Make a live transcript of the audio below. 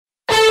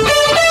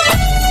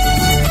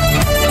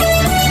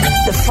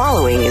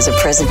following is a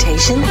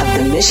presentation of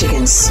the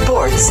Michigan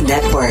Sports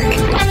Network.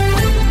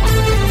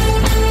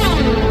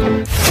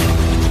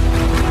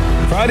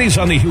 Fridays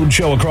on the Huge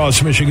Show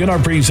across Michigan are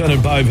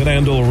presented by Van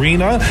Andel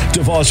Arena,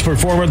 DeVos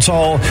Performance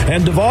Hall,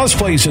 and DeVos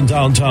Place in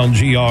downtown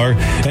GR.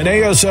 And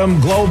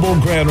ASM Global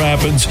Grand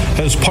Rapids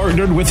has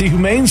partnered with the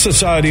Humane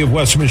Society of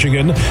West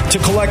Michigan to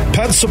collect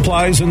pet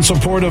supplies in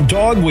support of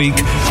Dog Week,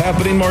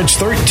 happening March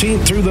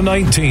 13th through the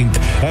 19th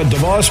at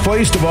DeVos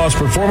Place, DeVos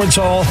Performance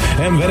Hall,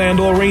 and Van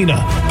Andel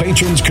Arena.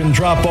 Patrons can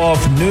drop off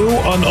new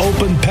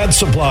unopened pet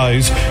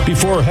supplies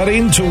before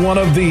heading to one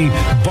of the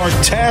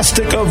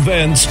Bartastic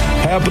events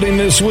happening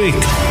this week.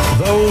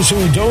 Those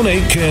who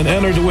donate can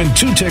enter to win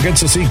 2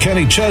 tickets to see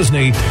Kenny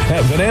Chesney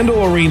at Van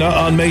Andel Arena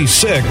on May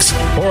 6th,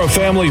 or a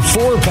family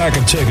 4-pack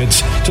of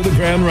tickets to the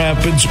Grand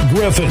Rapids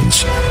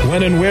Griffins.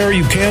 When and where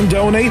you can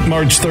donate: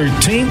 March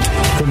 13th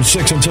from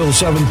 6 until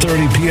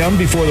 7:30 p.m.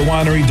 before the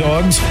Winery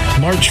Dogs,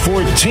 March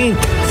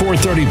 14th,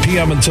 4:30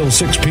 p.m. until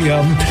 6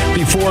 p.m.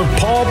 before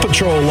Paw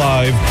Patrol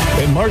Live,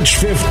 and March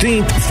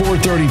 15th,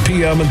 4:30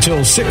 p.m.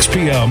 until 6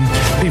 p.m.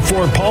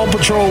 before Paw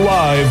Patrol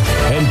Live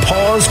and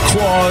Paws,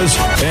 Claws,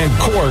 and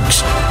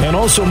Corks, and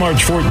also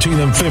March 14th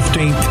and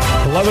 15th,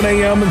 11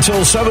 a.m.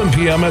 until 7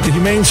 p.m. at the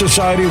Humane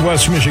Society of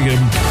West Michigan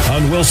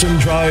on Wilson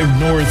Drive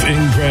North in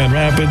Grand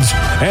Rapids,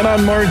 and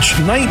on March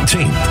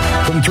 19th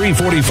from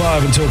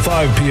 3:45 until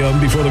 5 p.m.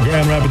 before the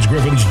Grand Rapids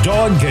Griffins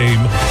dog game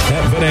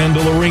at Van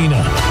Andel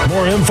Arena.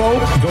 More info,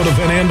 go to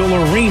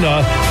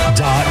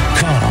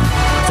vanandelarena.com.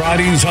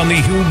 Fridays on the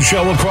Huge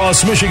Show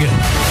across Michigan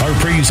are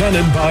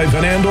presented by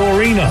Van Andel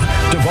Arena,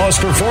 DeVos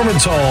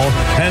Performance Hall,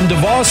 and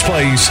DeVos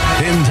Place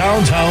in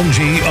downtown GR.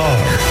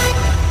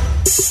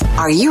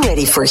 Are you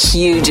ready for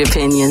huge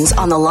opinions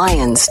on the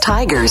Lions,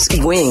 Tigers,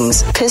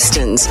 Wings,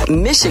 Pistons,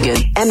 Michigan,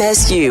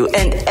 MSU,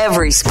 and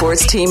every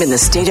sports team in the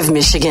state of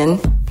Michigan?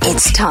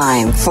 It's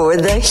time for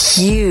The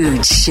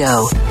Huge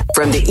Show.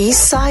 From the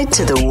east side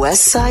to the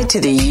west side to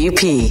the UP,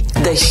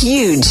 The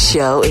Huge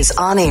Show is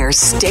on air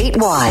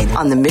statewide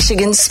on the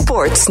Michigan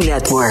Sports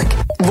Network.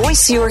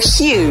 Voice your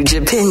huge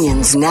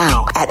opinions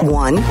now at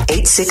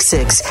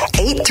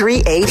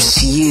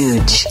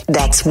 1-866-838-HUGE.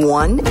 That's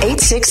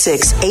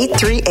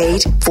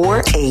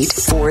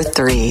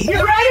 1-866-838-4843. You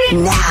ready?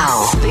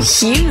 Now, the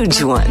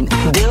huge one,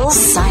 Bill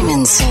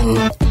Simonson.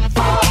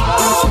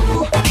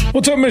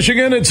 What's up,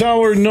 Michigan? It's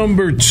hour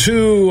number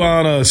 2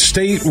 on a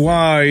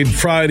statewide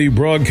Friday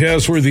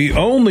broadcast. We're the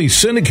only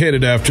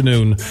syndicated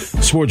afternoon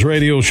sports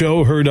radio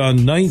show heard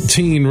on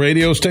 19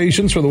 radio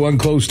stations. For the one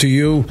close to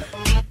you,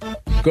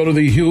 go to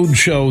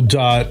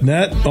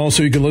thehugeshow.net.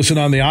 Also, you can listen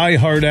on the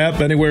iHeart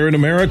app anywhere in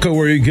America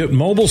where you get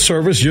mobile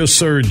service. Just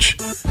search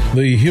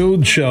The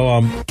Huge Show.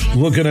 I'm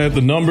looking at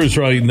the numbers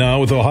right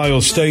now with Ohio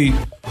State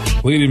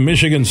leading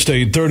Michigan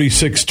State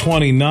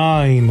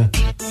 36-29.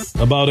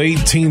 About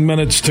 18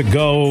 minutes to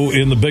go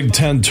in the Big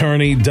Ten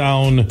tourney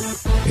down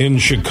in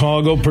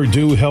Chicago.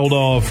 Purdue held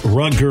off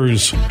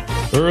Rutgers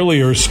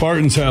earlier.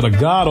 Spartans had a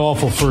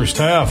god-awful first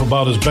half,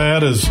 about as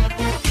bad as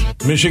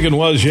Michigan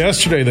was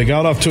yesterday. They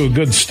got off to a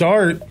good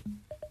start,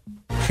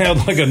 had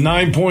like a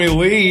 9-point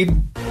lead,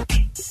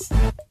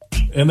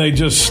 and they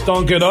just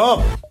stunk it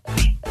up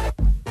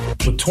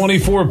with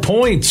 24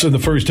 points in the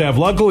first half.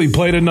 Luckily,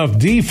 played enough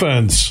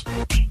defense.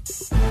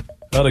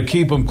 Got to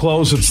keep them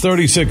close. It's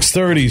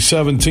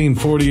 36-30,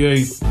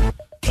 17-48.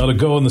 Got to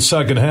go in the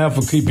second half.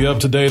 We'll keep you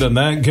up to date on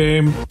that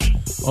game.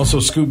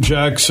 Also, Scoop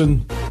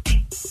Jackson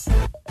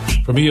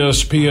from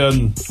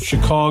ESPN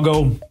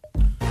Chicago,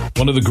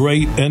 one of the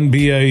great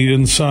NBA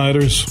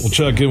insiders. We'll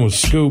check in with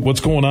Scoop. What's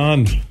going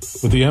on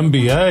with the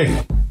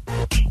NBA?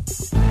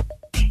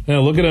 Yeah,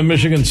 looking at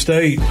Michigan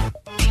State.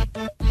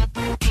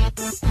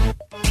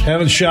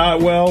 Haven't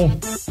shot well.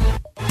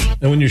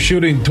 And when you're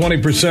shooting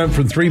 20%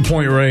 from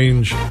three-point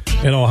range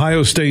and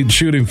Ohio State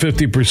shooting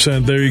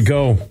 50%, there you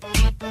go.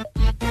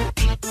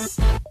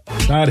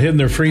 Not hitting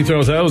their free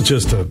throws. That was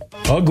just an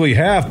ugly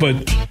half,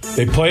 but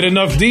they played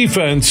enough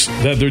defense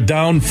that they're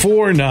down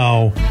 4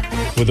 now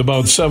with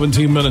about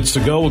 17 minutes to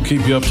go. We'll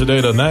keep you up to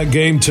date on that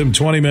game. Tim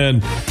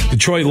Twentyman,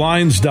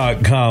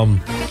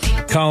 DetroitLions.com,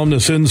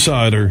 columnist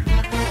insider.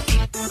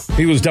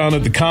 He was down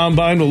at the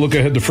Combine. We'll look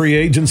ahead to free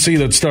agency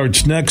that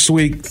starts next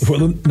week for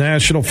the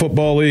National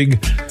Football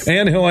League.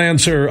 And he'll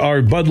answer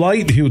our Bud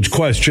Light huge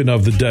question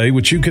of the day,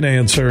 which you can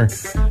answer.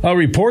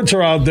 Reports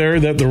are out there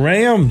that the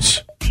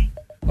Rams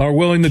are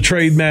willing to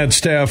trade Matt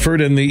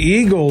Stafford, and the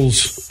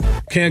Eagles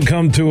can't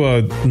come to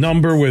a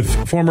number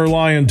with former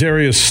Lion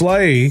Darius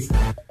Slay.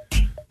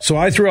 So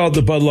I threw out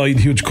the Bud Light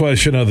huge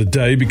question of the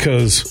day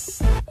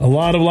because a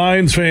lot of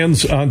Lions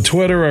fans on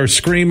Twitter are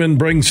screaming,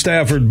 bring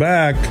Stafford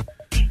back.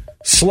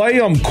 Slay,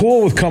 I'm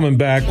cool with coming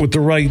back with the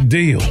right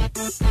deal.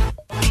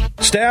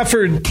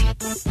 Stafford,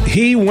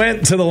 he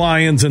went to the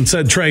Lions and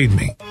said, trade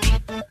me.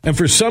 And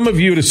for some of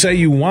you to say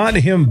you want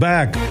him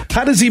back,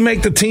 how does he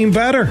make the team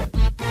better?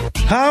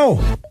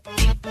 How?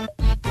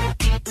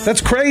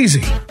 That's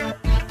crazy.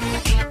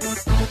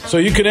 So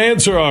you can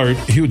answer our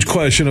huge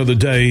question of the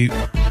day.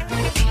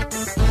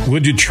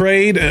 Would you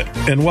trade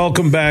and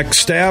welcome back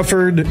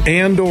Stafford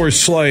and or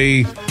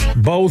Slay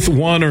both,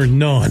 one, or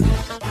none?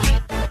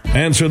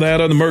 Answer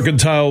that on the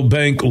Mercantile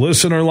Bank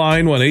listener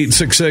line,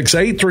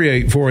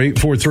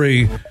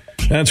 1-866-838-4843.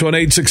 That's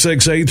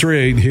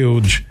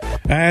 1-866-838-HUGE.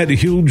 At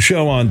Huge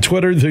Show on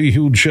Twitter, The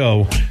Huge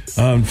Show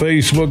on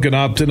Facebook, and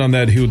opt in on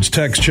that Huge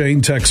text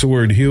chain. Text the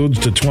word HUGE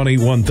to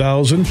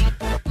 21,000.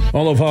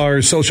 All of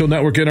our social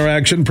network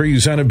interaction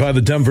presented by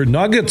the Denver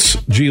Nuggets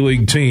G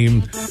League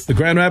team, the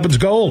Grand Rapids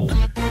Gold.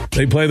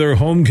 They play their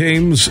home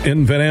games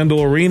in Van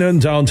Andel Arena in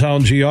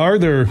downtown GR.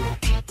 Their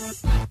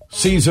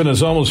season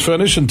is almost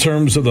finished in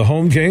terms of the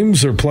home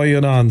games. They're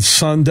playing on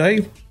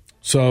Sunday,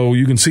 so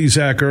you can see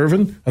Zach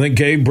Irvin. I think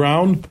Gabe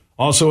Brown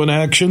also in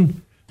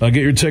action. Get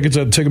your tickets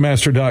at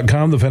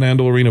Ticketmaster.com, the Van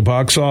Andel Arena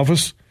box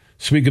office.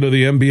 Speaking of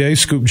the NBA,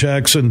 Scoop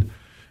Jackson,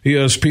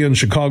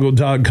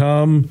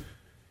 ESPNChicago.com,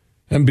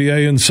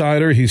 NBA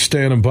insider. He's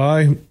standing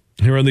by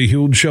here on the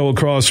Huge Show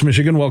across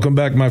Michigan. Welcome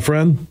back, my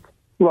friend.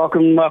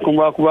 Welcome. How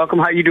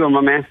you doing,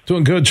 my man?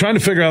 Doing good. Trying to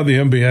figure out the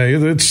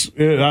NBA.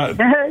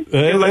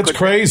 It's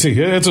crazy.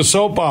 It's a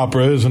soap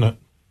opera, isn't it?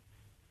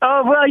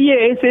 Oh, well, yeah.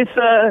 It's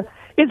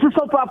a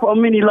soap opera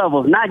on many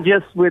levels, not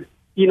just with,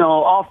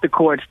 off the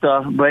court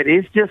stuff, but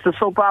it's just a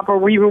soap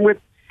opera even with,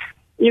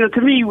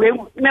 to me, we've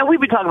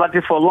been talking about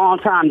this for a long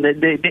time.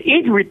 The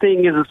injury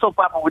thing is a soap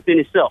opera within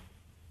itself,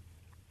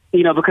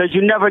 because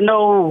you never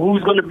know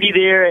who's going to be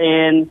there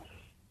and,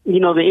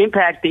 the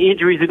impact the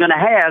injuries are going to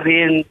have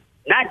in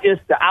not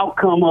just the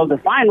outcome of the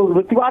finals,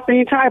 but throughout the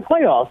entire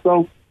playoffs.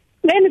 So,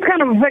 and it's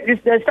kind of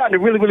it's starting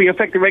to really, really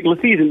affect the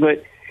regular season.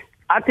 But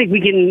I think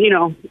we can,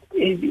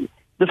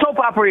 the soap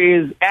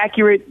opera is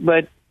accurate,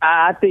 but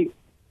I think,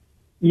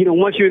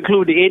 once you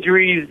include the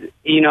injuries,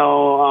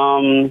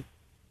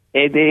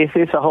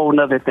 it's a whole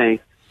other thing.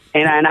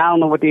 And I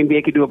don't know what the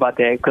NBA can do about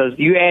that, because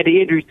you add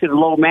the injuries to the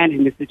load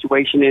management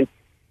situation, and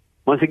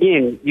once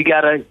again, you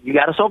got a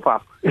soap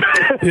opera.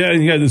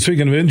 Yeah.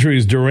 Speaking of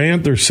injuries,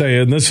 Durant, they're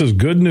saying this is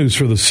good news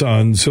for the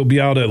Suns. He'll be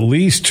out at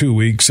least 2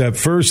 weeks. At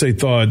first, they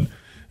thought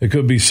it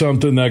could be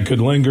something that could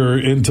linger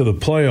into the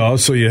playoffs.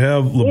 So you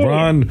have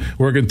LeBron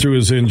working through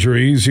his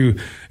injuries. You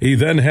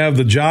then have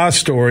the Ja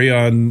story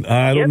on.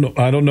 I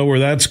don't know where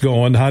that's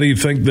going. How do you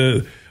think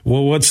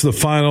what's the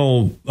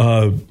final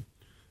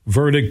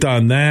verdict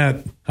on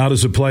that? How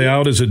does it play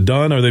out? Is it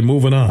done? Are they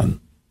moving on?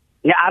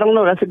 Yeah, I don't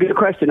know. That's a good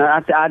question.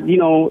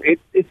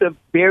 It's a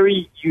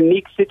very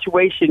unique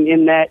situation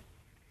in that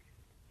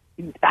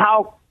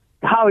how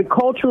it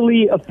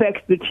culturally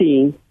affects the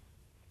team,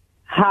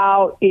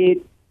 how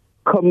it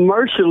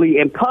commercially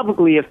and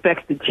publicly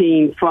affects the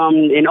team from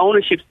an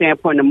ownership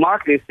standpoint, a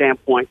marketing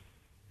standpoint.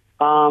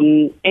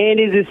 And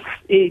is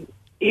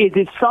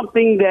it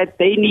something that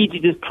they need to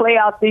just play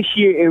out this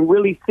year and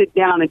really sit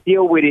down and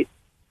deal with it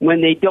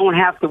when they don't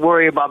have to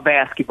worry about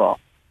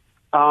basketball?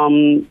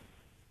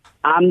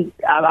 I'm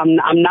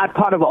not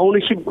part of an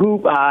ownership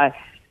group. I've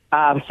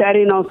sat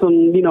in on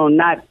some,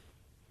 not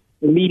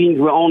meetings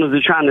where owners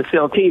are trying to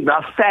sell teams, but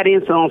I've sat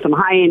in on some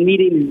high-end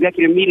meetings,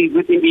 executive meetings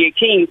with NBA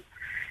teams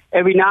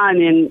every now and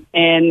then.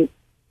 And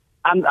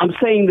I'm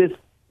saying this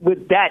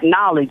with that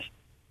knowledge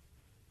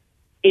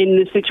in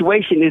this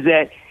situation, is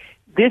that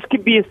this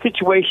could be a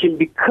situation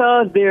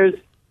because there's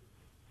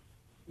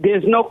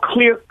no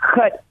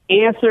clear-cut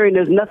answer and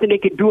there's nothing they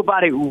could do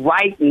about it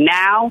right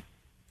now.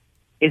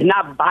 It's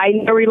not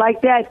binary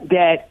like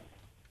that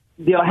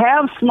they'll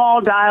have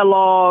small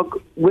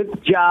dialogue with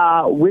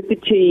Ja, with the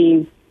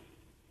team,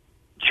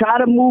 try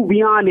to move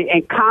beyond it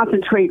and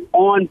concentrate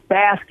on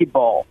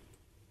basketball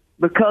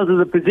because of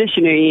the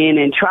position they're in,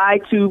 and try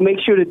to make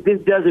sure that this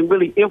doesn't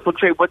really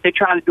infiltrate what they're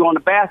trying to do on the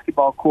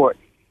basketball court.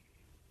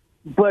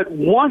 But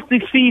once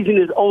the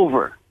season is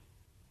over,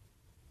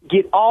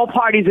 get all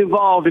parties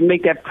involved and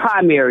make that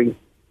primary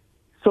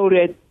so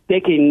that they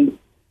can,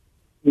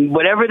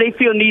 whatever they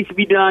feel needs to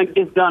be done,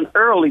 gets done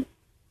early,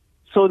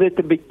 so that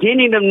the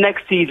beginning of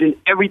next season,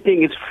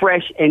 everything is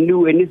fresh and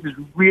new, and this is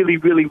really,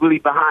 really, really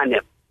behind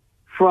them.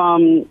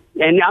 And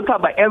I'm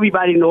talking about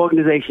everybody in the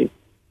organization,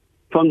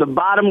 from the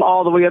bottom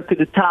all the way up to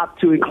the top,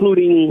 to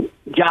including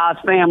Ja's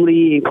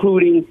family,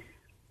 including,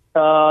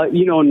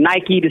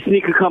 Nike, the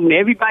sneaker company,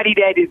 everybody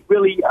that is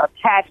really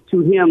attached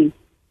to him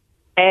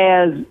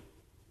as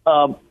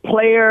a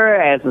player,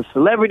 as a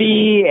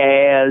celebrity,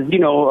 as,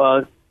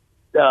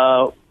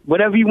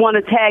 whatever you want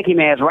to tag him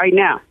as right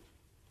now,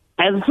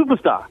 as a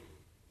superstar.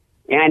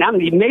 And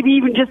maybe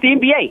even just the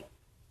NBA.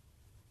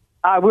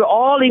 We're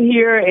all in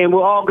here, and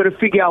we're all going to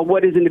figure out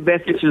what is in the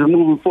best interest of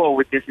moving forward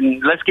with this.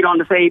 And let's get on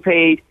the same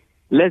page.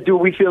 Let's do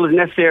what we feel is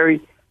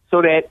necessary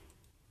so that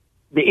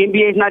the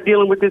NBA is not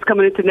dealing with this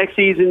coming into next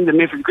season. The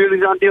Memphis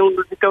Grizzlies aren't dealing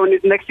with it going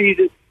into next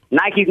season.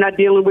 Nike's not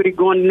dealing with it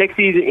going into next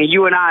season. And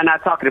you and I are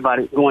not talking about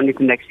it going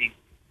into next season.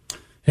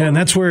 Yeah, and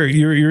that's where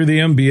you're the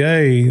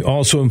NBA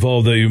also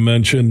involved that you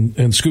mentioned.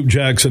 And Scoop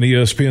Jackson,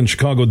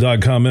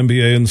 ESPNChicago.com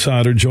NBA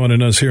insider,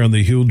 joining us here on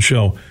the Huge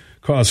Show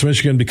across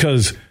Michigan,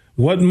 because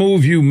what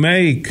move you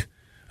make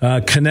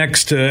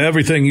connects to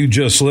everything you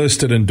just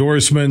listed: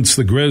 endorsements,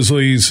 the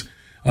Grizzlies,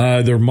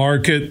 their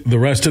market, the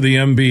rest of the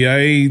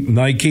NBA,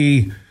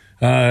 Nike.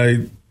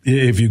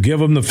 if you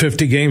give him the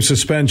 50-game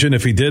suspension,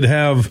 if he did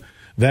have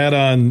that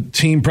on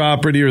team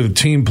property or the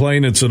team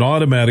plane, it's an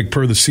automatic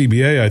per the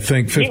CBA, I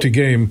think,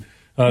 50-game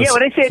well,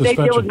 they said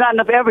there was not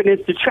enough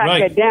evidence to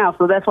track that down,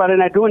 so that's why they're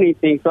not doing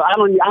anything. So I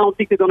don't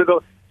think they're going to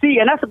go. See,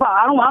 and that's about.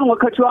 I don't want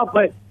to cut you off,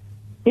 but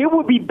it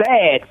would be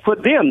bad for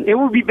them. It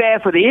would be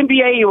bad for the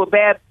NBA. It would be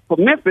bad for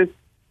Memphis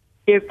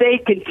if they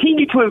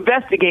continue to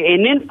investigate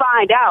and then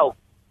find out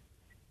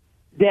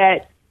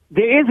that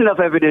there is enough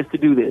evidence to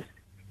do this.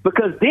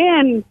 Because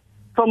then,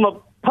 from a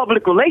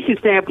public relations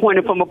standpoint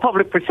and from a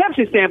public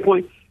perception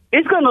standpoint,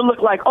 it's going to look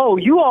like, oh,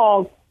 you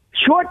all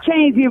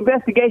shortchanged the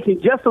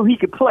investigation just so he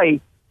could play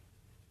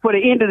for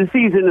the end of the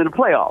season and the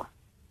playoffs.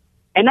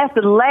 And that's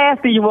the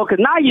last thing you want,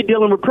 because now you're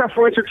dealing with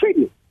preferential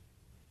treatment.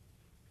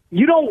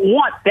 You don't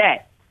want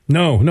that.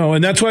 No,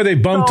 and that's why they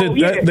bumped it.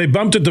 Yeah. They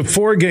bumped it to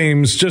 4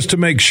 games just to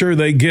make sure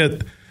they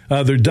get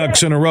their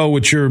ducks in a row,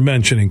 which you're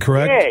mentioning,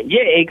 correct? Yeah,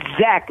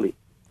 exactly.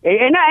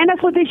 And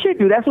that's what they should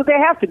do. That's what they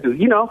have to do,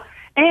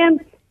 And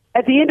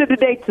at the end of the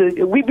day,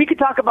 we could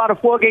talk about a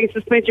 4-game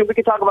suspension. We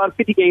could talk about a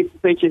 50-game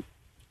suspension.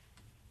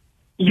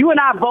 You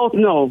and I both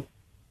know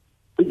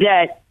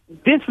that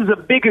this is a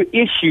bigger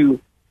issue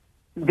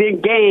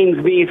than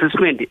games being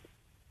suspended.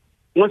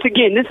 Once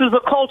again, this is a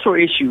cultural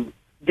issue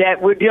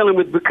that we're dealing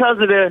with because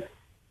of the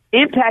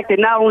impact that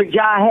not only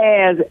Ja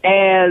has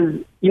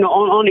as,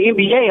 on the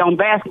NBA, on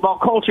basketball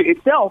culture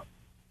itself,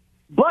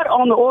 but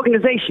on the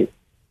organization.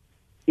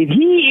 If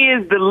he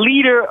is the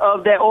leader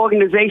of that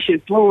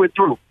organization through and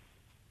through,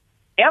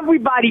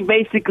 everybody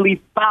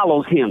basically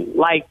follows him.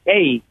 Like,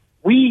 hey,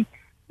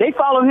 they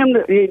follow him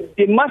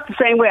much the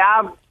same way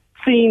I've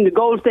seen the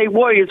Golden State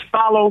Warriors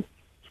follow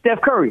Steph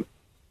Curry.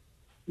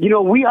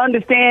 We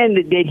understand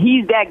that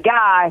he's that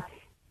guy,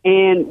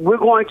 and we're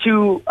going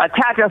to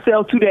attach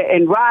ourselves to that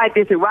and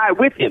ride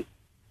with him.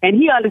 And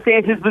he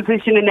understands his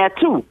position in that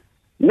too.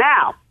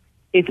 Now,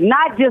 it's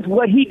not just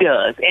what he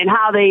does and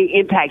how they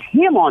impact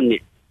him on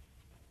this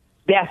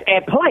that's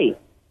at play.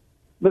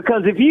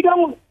 Because if you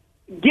don't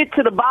get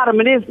to the bottom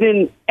of this,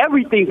 then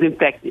everything's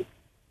infected.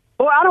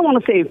 Or I don't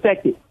want to say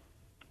infected.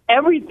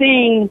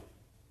 Everything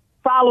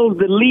follows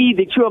the lead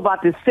that you're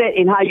about to set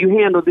in how you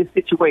handle this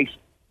situation.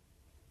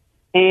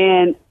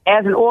 And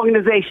as an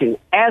organization,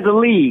 as a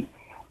league,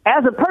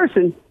 as a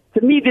person,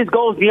 to me, this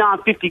goes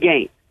beyond 50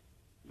 games.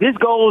 This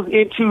goes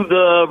into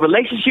the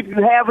relationship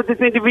you have with this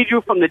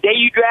individual from the day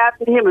you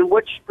drafted him and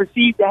what you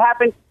perceive to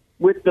happen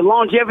with the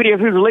longevity of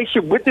his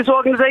relationship with this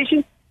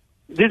organization.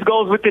 This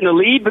goes within the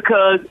league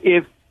because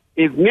if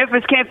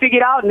Memphis can't figure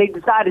it out and they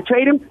decide to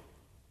trade him,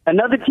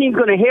 another team's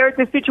going to inherit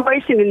this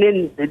situation, and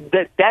then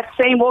that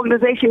same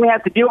organization may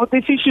have to deal with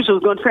this issue, so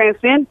it's going to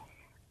transcend.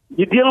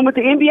 You're dealing with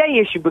the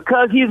NBA issue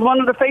because he's one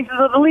of the faces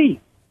of the league.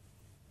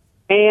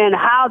 And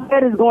how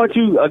that is going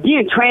to,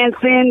 again,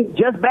 transcend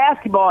just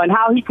basketball and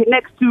how he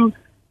connects to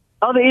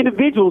other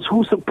individuals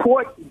who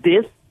support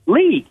this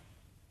league.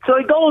 So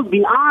it goes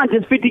beyond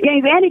just 50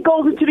 games, and it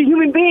goes into the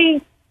human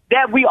being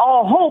that we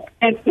all hope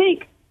and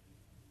think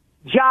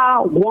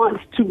Ja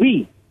wants to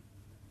be.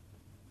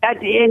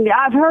 And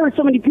I've heard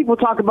so many people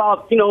talk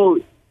about,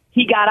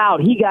 he got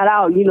out, this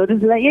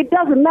and that. It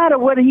doesn't matter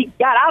whether he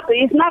got out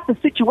there. It's not the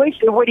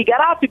situation of where he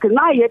got out to, because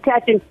now you're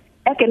attaching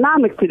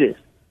economics to this.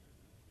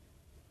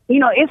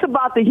 It's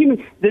about the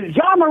human. Does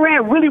Ja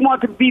Morant really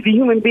want to be the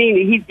human being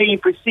that he's being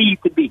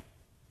perceived to be?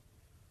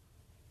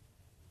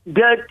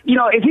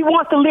 If he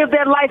wants to live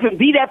that life and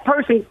be that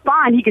person,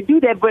 fine, he can do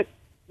that. But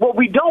what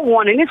we don't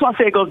want, and this one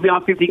say it goes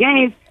beyond 50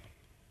 games,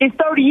 is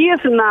 30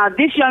 years from now,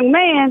 this young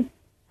man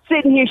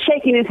sitting here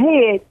shaking his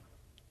head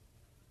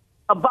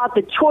about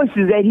the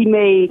choices that he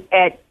made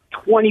at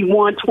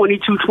 21,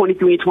 22,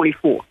 23, and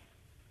 24.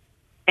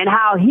 And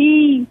how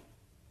he,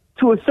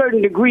 to a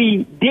certain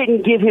degree,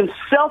 didn't give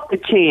himself the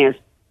chance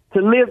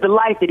to live the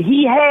life that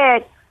he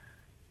had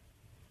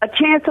a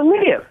chance to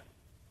live.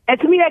 And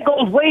to me, that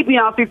goes way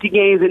beyond 50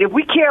 games. And if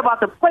we care about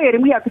the player,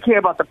 then we have to care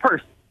about the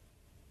person.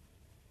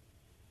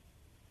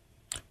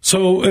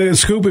 So,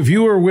 Scoop, if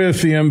you were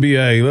with the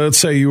NBA, let's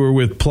say you were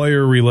with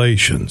player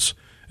relations,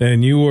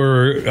 and you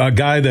were a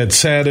guy that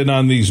sat in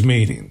on these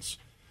meetings,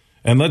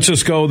 and let's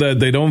just go that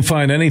they don't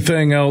find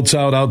anything else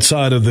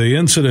outside of the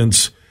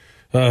incidents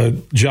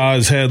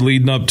Ja's had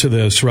leading up to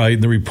this, right?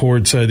 And the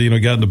report said,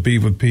 got into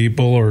beef with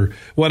people or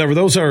whatever.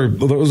 Those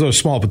are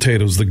small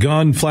potatoes. The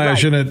gun,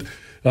 flashing it,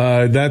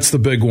 that's the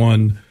big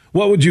one.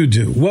 What would you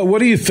do? What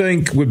do you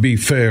think would be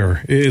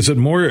fair? Is it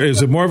more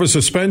of a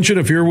suspension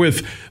if you're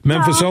with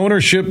Memphis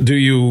ownership? Do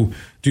you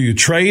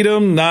trade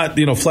him? Not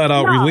flat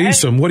out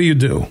release him. What do you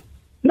do?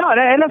 No,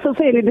 that's what I'm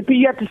saying.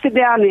 You have to sit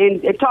down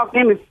and talk to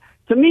him.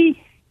 To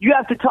me, you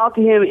have to talk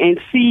to him and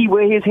see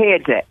where his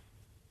head's at,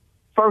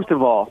 first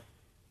of all.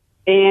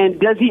 And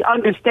does he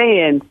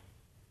understand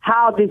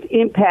how this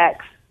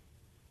impacts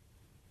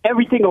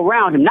everything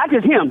around him? Not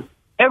just him,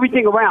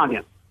 everything around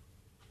him.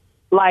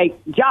 Like,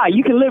 Ja,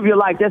 you can live your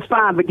life, that's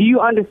fine, but do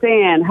you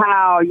understand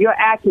how your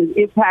actions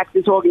impact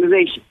this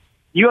organization?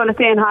 Do you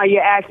understand how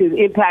your actions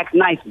impact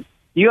Nike?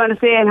 Do you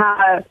understand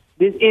how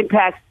this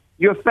impacts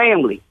your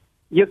family?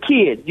 your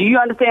kids? Do you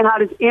understand how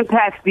this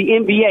impacts the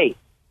NBA?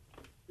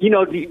 Do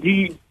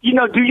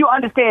you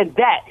understand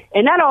that?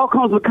 And that all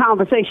comes with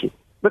conversation,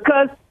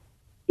 because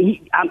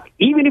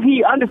even if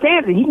he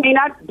understands it, he may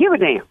not give a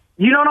damn.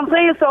 You know what I'm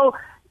saying? So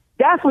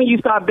that's when you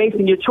start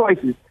basing your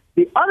choices.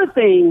 The other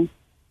thing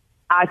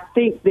I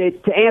think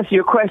that, to answer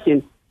your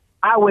question,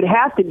 I would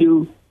have to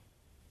do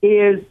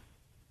is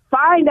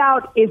find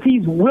out if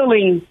he's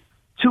willing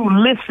to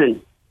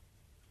listen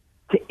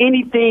to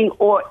anything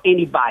or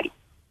anybody.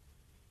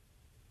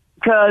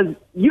 Because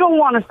you don't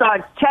want to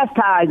start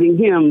chastising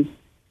him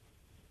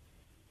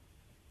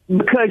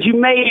because you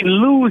may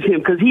lose him,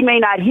 because he may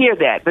not hear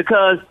that.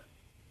 Because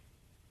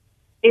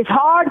it's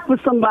hard for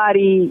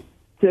somebody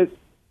to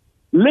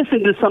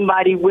listen to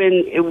somebody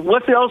when,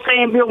 what's the old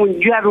saying, Bill, when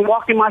you haven't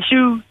walked in my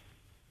shoes,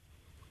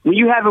 when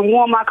you haven't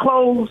worn my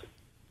clothes,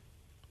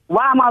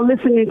 why am I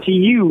listening to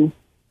you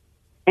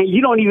and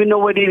you don't even know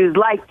what it is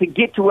like to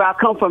get to where I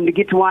come from, to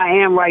get to where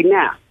I am right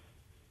now?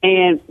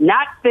 And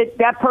not that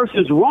that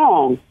person's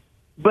wrong,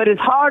 but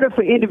it's harder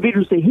for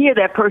individuals to hear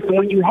that person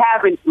when you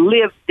haven't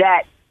lived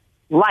that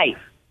life,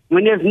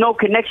 when there's no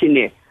connection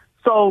there.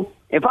 So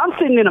if I'm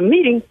sitting in a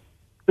meeting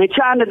and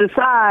trying to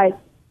decide,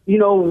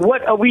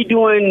 what are we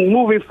doing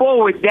moving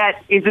forward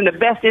that is in the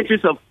best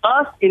interest of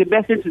us, in the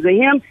best interest of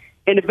him,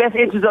 in the best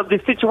interest of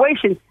this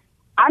situation,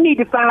 I need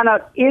to find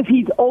out if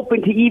he's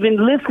open to even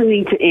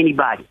listening to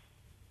anybody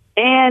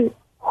and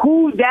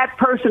who that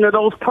person or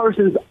those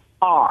persons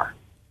are.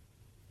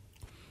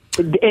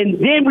 And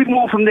then we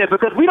move from there,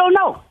 because we don't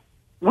know.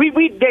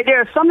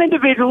 There are some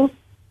individuals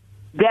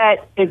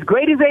that, as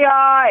great as they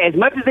are, as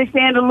much as they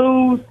stand to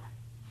lose,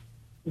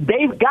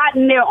 they've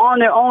gotten there on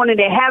their own and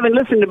they haven't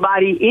listened to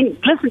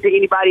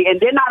anybody, and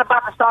they're not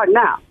about to start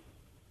now.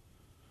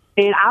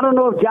 And I don't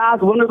know if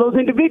Ja's one of those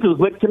individuals,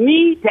 but to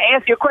me, to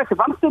answer your question,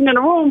 if I'm sitting in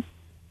a room,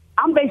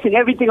 I'm basing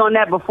everything on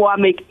that before I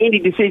make any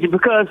decision,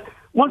 because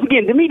once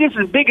again, to me, this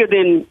is bigger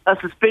than a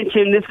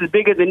suspension. This is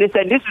bigger than this,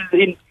 and this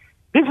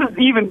is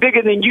even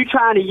bigger than you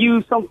trying to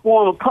use some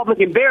form of public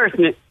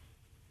embarrassment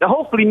to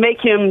hopefully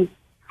make him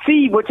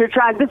see what you're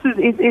trying. This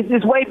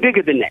is way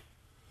bigger than that.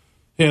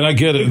 Yeah, and I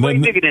get it.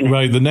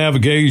 Right, the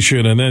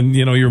navigation, and then,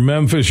 you're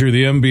Memphis, you're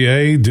the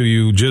NBA. Do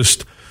you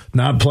just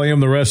not play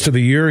him the rest of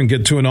the year and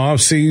get to an off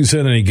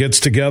season and he gets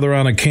together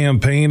on a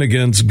campaign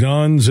against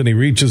guns and he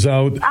reaches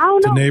out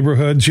to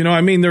neighborhoods?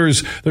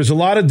 There's a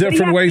lot of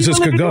different ways this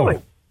could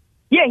go.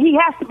 Yeah, he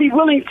has to be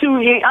willing to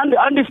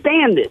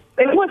understand it.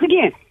 And once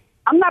again,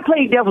 I'm not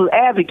playing devil's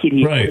advocate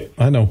here. Right,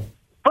 I know.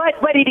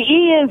 But it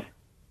is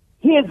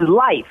his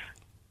life.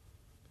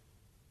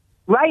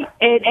 Right?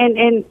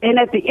 And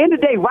at the end of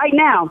the day, right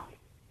now,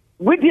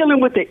 we're dealing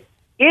with the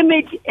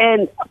image,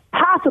 and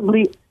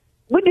possibly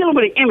we're dealing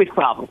with an image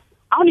problem.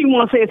 I don't even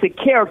want to say it's a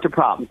character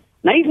problem.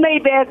 Now, he's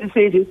made bad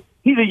decisions.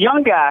 He's a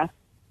young guy,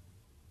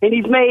 and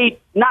he's made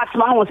not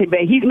smart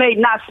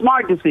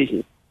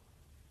decisions.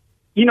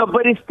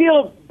 But it's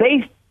still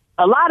based,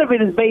 a lot of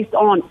it is based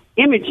on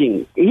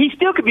imaging. He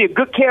still could be a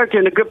good character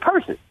and a good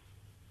person.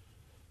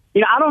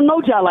 I don't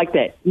know Ja like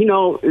that.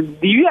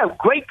 You have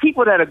great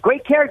people that are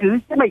great characters.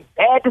 They still make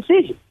bad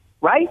decisions,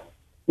 right?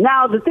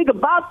 Now, the thing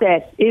about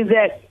that is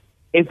that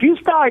if you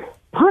start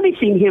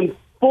punishing him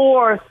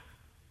for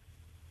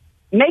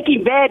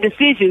making bad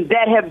decisions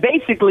that have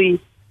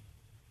basically,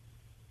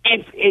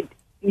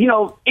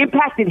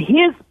 impacted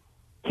his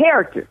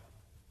character,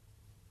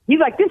 he's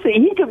like,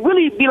 he could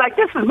really be like,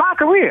 this is my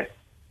career.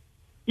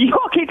 You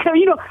can't tell,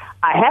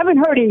 I haven't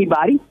hurt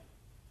anybody.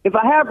 If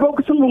I have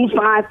broken some rules,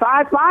 fine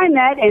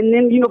that, and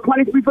then,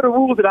 punish me for the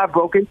rules that I've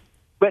broken.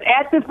 But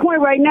at this point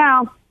right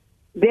now,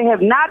 there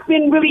have not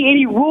been really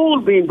any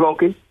rules being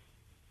broken.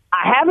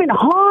 I haven't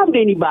harmed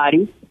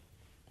anybody.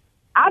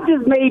 I've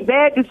just made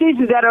bad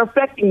decisions that are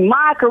affecting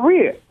my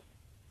career.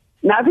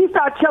 Now, if he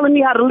starts telling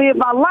me how to live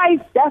my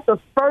life, that's the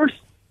first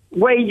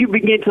way you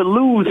begin to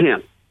lose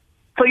him.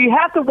 So you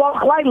have to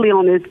walk lightly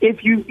on this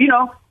if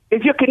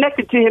you're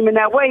connected to him in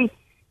that way.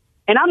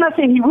 And I'm not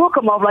saying he will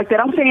come off like that.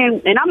 I'm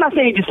not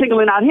saying just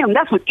singling out him.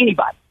 That's with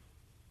anybody.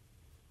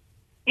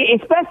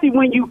 Especially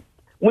when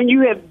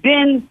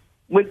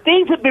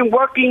things have been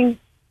working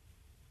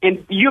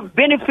and you have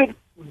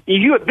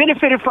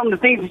benefited from the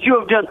things that you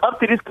have done up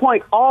to this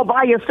point all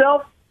by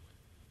yourself,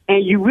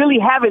 and you really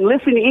haven't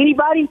listened to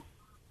anybody.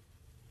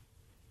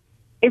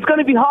 It's going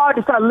to be hard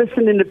to start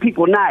listening to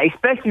people now,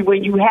 especially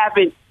when you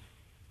haven't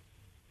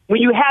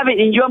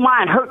in your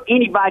mind hurt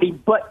anybody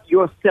but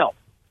yourself.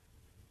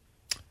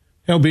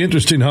 It'll be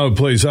interesting how it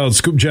plays out.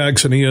 Scoop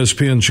Jackson,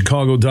 ESPN,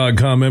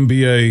 Chicago.com,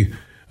 NBA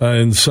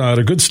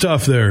Insider. Good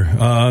stuff there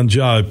on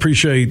Ja. I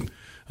appreciate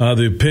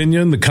the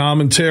opinion, the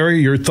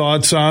commentary, your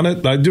thoughts on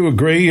it. I do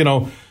agree.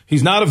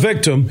 He's not a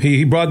victim.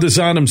 He brought this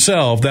on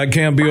himself. That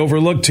can't be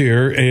overlooked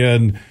here.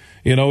 And,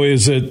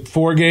 is it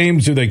 4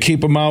 games? Do they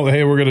keep him out?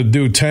 Hey, we're going to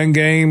do 10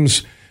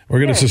 games. We're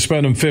going to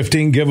suspend him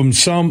 15, give him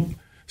some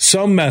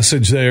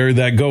message there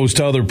that goes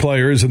to other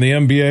players. And the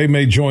NBA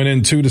may join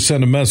in, too, to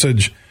send a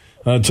message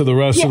to the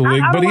rest of the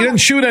league. But he didn't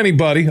shoot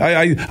anybody.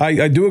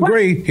 I do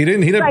agree. He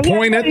didn't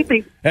point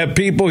it at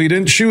people. He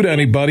didn't shoot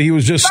anybody. He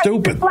was just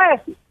stupid. Right.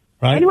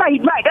 Anyway,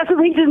 right. That's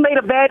what he just made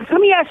a bad. So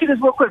let me ask you this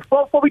real quick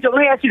before we go. Let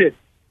me ask you this: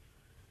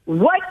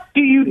 what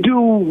do you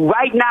do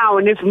right now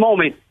in this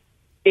moment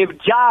if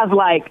Ja's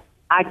like,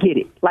 I get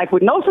it, like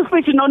with no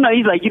suspicion, no,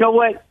 he's like, you know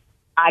what,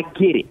 I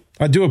get it.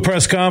 I do a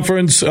press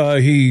conference.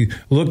 He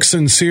looks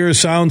sincere,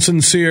 sounds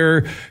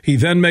sincere. He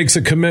then makes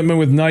a commitment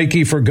with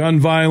Nike for gun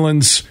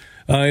violence.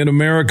 In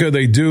America,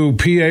 they do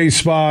PA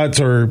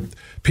spots or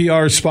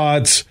PR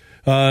spots.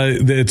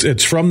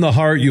 It's from the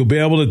heart. You'll be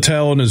able to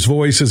tell in his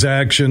voice, his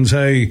actions.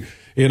 Hey,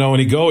 and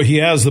he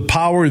has the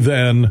power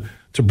then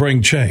to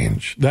bring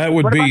change. That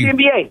would be.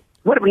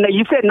 What about the NBA?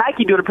 You said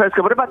Nike doing a press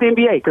conference. What about the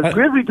NBA? Because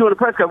Grizzlies doing a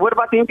press conference. What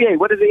about the NBA?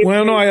 What is the NBA?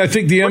 Well, no, I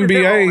think the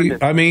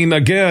NBA. I mean,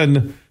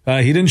 again,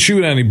 he didn't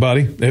shoot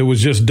anybody. It was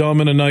just dumb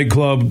in a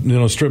nightclub,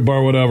 strip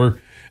bar, whatever.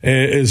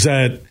 Is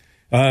that?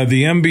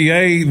 The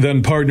NBA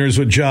then partners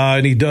with Ja,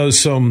 and he does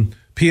some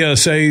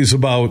PSAs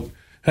about,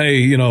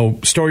 hey,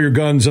 store your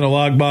guns in a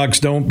lockbox.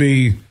 Don't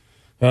be,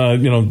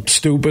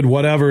 stupid,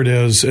 whatever it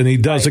is. And he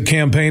does a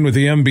campaign with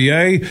the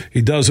NBA.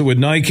 He does it with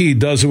Nike. He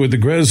does it with the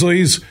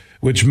Grizzlies,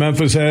 which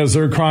Memphis has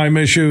their crime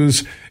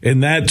issues.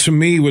 And that, to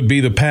me, would be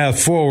the path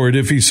forward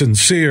if he's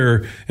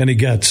sincere and he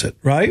gets it,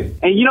 right?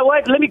 And you know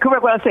what? Let me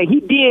correct what I say.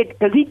 He did,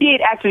 because he did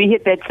actually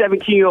hit that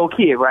 17-year-old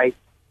kid, right?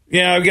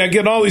 Yeah, I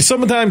get all these.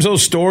 Sometimes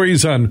those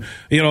stories on,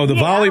 the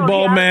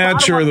volleyball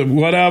match or the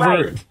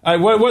whatever. Right.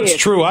 What's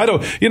true? I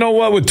don't. You know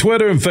what? With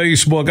Twitter and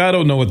Facebook, I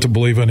don't know what to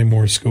believe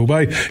anymore, Scoop.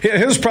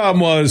 His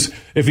problem was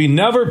if he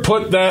never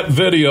put that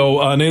video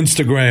on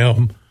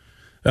Instagram,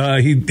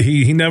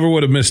 he never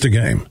would have missed a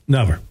game.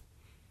 Never.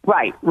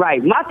 Right.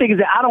 My thing is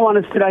that I don't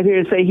want to sit out here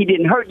and say he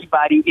didn't hurt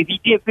anybody. If he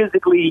did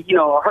physically,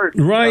 hurt.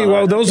 Right.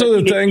 Well, those are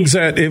the things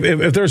that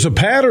if there's a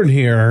pattern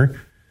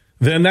here,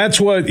 then that's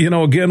what,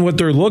 again, what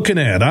they're looking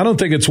at. I don't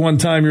think it's one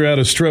time you're at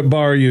a strip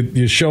bar,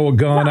 you show a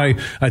gun. No.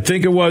 I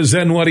think it was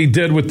then what he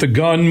did with the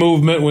gun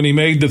movement when he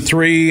made the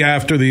three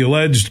after the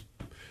alleged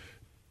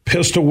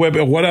pistol whip,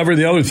 or whatever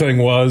the other thing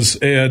was.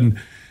 And,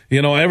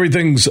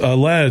 everything's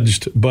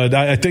alleged. But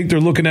I think they're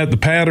looking at the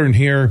pattern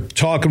here,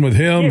 talking with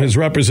him, his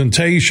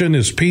representation,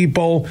 his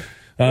people,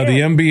 the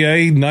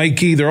NBA,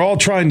 Nike. They're all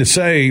trying to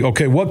say,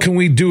 okay, what can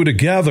we do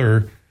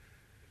together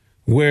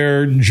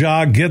where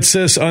Ja gets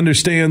this,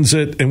 understands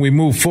it, and we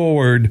move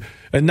forward.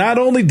 And not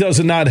only does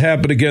it not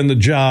happen again to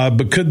Ja,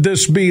 but could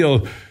this be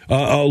a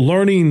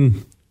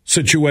learning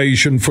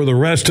situation for the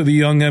rest of the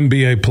young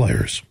NBA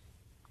players?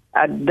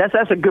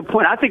 That's a good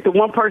point. I think the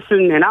one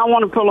person, and I don't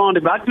want to prolong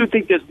it, but I do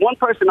think there's one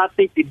person I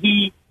think that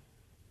he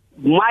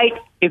might,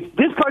 if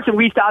this person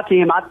reached out to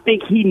him, I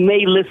think he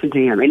may listen to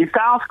him. And it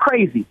sounds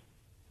crazy,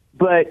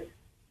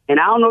 and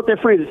I don't know if they're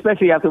friends,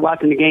 especially after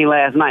watching the game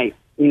last night,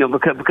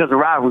 because of the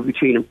rivalry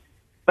between them.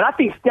 But I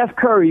think Steph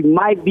Curry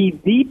might be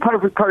the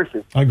perfect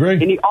person. I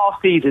agree. In the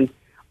offseason,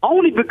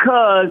 only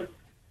because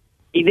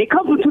they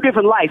come from two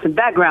different lives and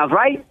backgrounds,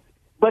 right?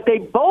 But they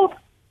both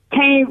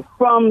came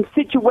from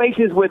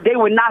situations where they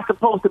were not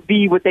supposed to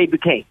be what they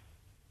became.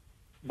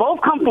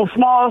 Both come from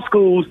small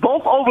schools,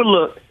 both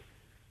overlooked.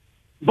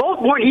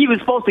 Both weren't even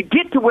supposed to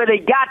get to where they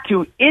got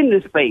to in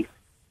this space.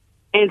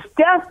 And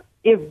Steph,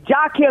 if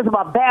Ja cares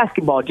about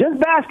basketball, just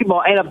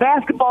basketball, and a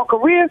basketball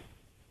career,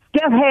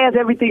 Steph has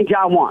everything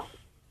Ja wants.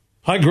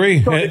 I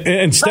agree,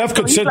 and Steph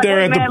could sit there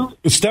at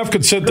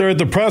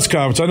the press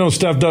conference. I know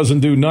Steph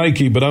doesn't do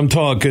Nike, but I'm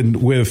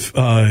talking with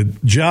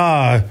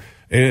Ja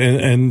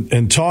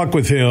and talk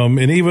with him,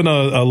 and even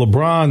a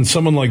LeBron,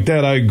 someone like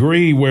that. I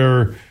agree,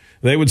 where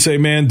they would say,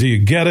 "Man, do you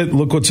get it?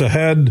 Look what's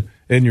ahead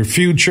in your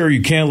future.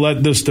 You can't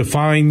let this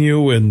define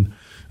you." And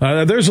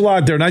there's a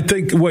lot there, and I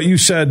think what you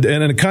said,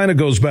 and it kind of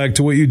goes back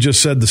to what you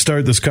just said to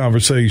start this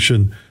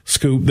conversation,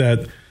 Scoop,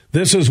 that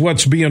this is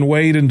what's being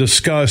weighed and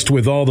discussed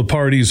with all the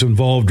parties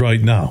involved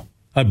right now.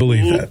 I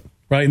believe that,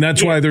 right? And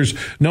that's why there's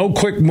no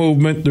quick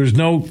movement. There's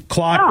no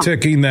clock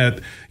ticking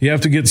that you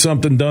have to get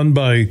something done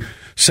by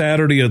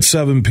Saturday at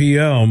 7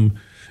 p.m.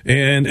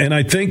 And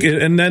I think,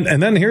 and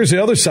then here's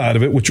the other side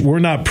of it, which we're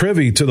not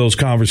privy to those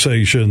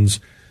conversations,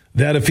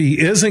 that if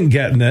he isn't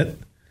getting it,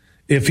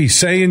 if he's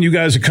saying you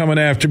guys are coming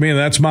after me and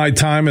that's my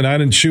time and I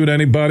didn't shoot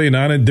anybody and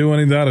I didn't do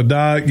anything,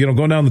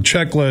 going down the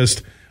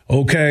checklist,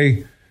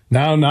 okay.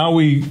 Now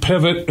we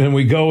pivot and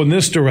we go in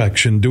this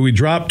direction. Do we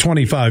drop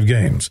 25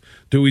 games?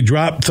 Do we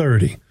drop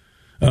 30?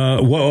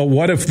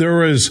 What if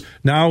there is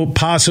now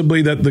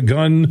possibly that the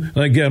gun,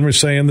 again, we're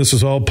saying this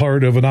is all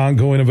part of an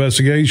ongoing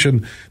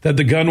investigation, that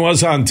the gun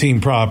was on team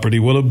property.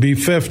 Will it be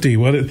 50?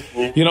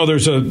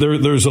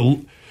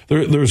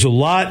 There's a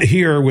lot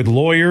here with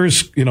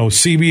lawyers,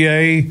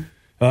 CBA,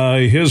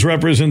 his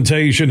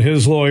representation,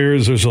 his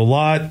lawyers. There's a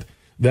lot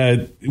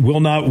that will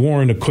not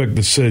warrant a quick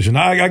decision.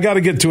 I got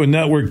to get to a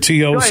network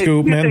TO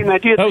Scoop, man.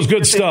 That was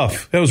good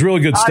stuff. That was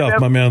really good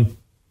stuff, my man.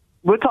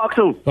 We'll talk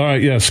soon. All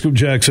right, yeah, Scoop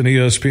Jackson,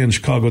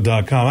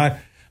 ESPNChicago.com.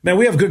 Man,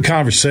 we have good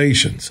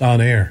conversations on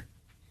air.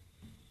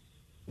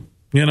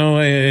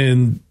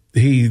 And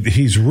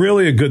he's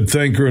really a good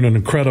thinker and an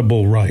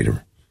incredible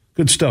writer.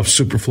 Good stuff,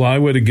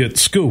 Superfly. Way to get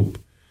scoop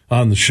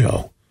on the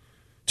show.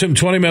 Tim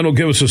Twentyman will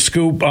give us a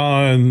scoop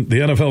on the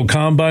NFL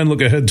Combine,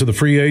 look ahead to the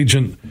free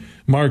agent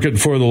market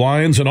for the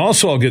Lions, and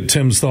also I'll get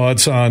Tim's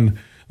thoughts on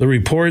the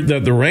report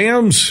that the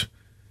Rams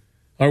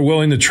are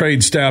willing to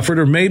trade Stafford,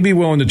 or may be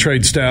willing to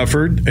trade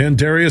Stafford, and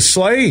Darius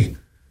Slay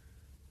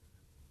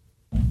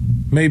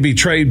may be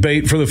trade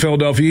bait for the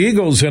Philadelphia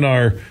Eagles. In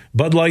our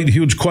Bud Light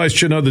huge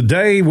question of the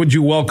day, would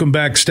you welcome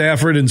back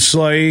Stafford and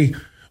Slay,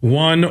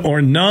 one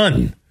or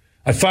none?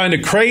 I find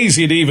it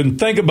crazy to even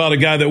think about a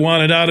guy that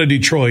wanted out of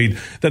Detroit,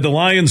 that the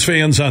Lions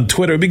fans on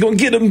Twitter would be going,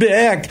 get him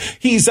back.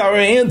 He's our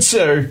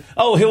answer.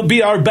 Oh, he'll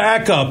be our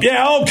backup.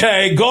 Yeah,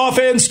 okay, Goff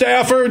and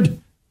Stafford.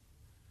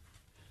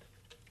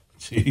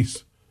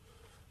 Jeez.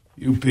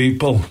 You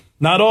people,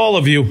 not all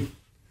of you,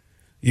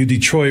 you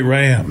Detroit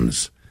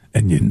Rams,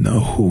 and you know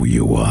who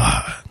you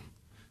are.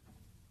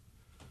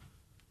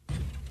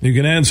 You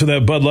can answer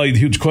that Bud Light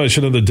huge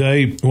question of the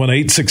day,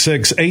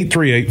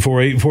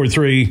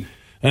 1-866-838-4843.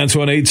 That's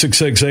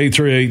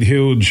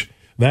 1-866-838-HUGE.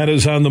 That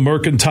is on the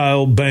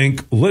Mercantile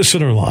Bank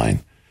listener line.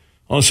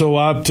 Also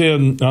opt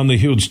in on the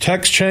Huge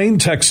text chain.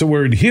 Text the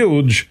word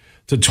HUGE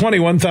to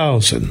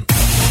 21,000.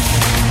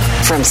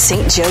 From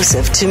St.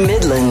 Joseph to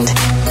Midland,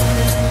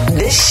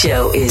 this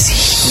show is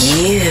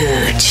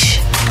huge.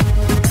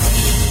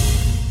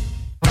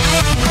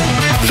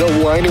 The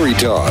Winery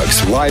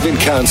Dogs, live in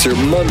concert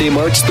Monday,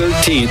 March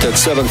 13th at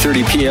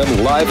 7:30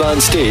 p.m. live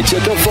on stage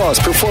at the Voss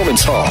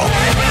Performance Hall.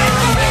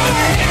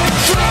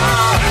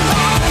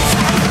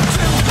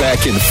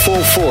 Back in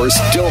full force,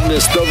 don't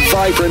miss the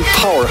vibrant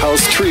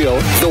powerhouse trio,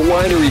 the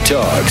Winery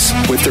Dogs,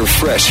 with their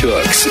fresh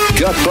hooks,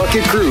 gut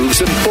bucket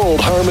grooves, and bold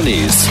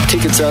harmonies.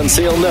 Tickets on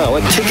sale now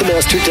at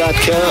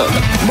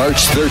Ticketmaster.com.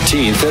 March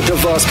 13th at the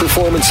Voss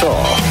Performance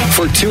Hall.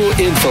 For tour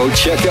info,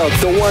 check out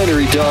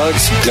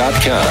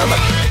thewinerydogs.com.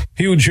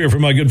 Huge here for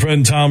my good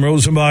friend Tom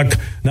Rosenbach.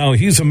 Now,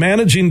 he's a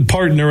managing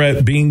partner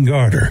at Bean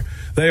Garter.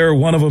 They are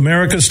one of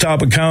America's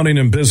top accounting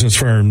and business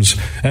firms,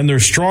 and they're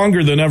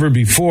stronger than ever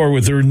before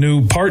with their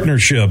new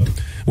partnership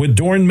with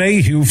Dorn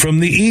Mayhew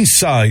from the east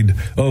side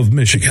of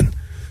Michigan.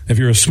 If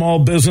you're a small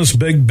business,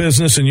 big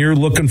business, and you're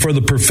looking for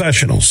the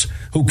professionals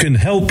who can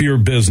help your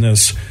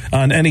business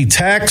on any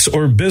tax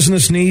or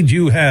business need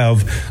you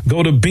have,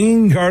 go to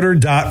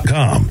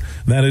BeanGarter.com.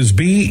 That is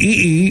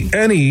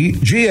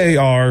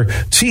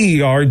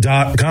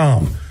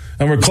BeanGarter.com.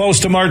 And we're close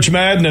to March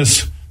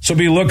Madness, so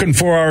be looking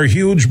for our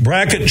huge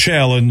bracket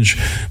challenge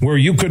where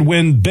you could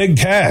win big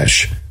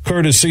cash,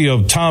 courtesy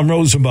of Tom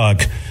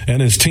Rosenbach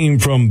and his team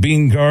from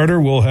Bean Garter.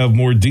 We'll have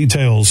more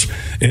details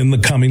in the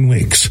coming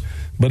weeks.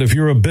 But if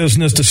you're a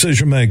business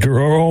decision maker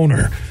or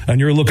owner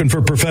and you're looking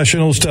for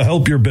professionals to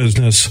help your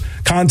business,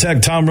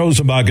 contact Tom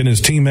Rosenbach and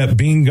his team at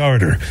Bean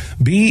Garter.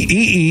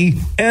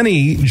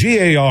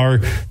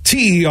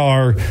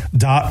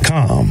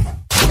 BeanGarter.com.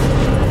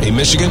 Hey,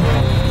 Michigan,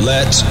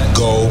 let's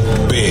go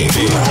big.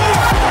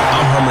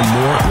 I'm Herman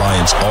Moore,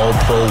 Lions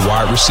All-Pro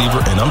wide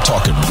receiver, and I'm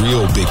talking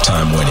real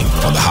big-time winning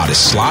on the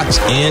hottest slots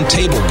and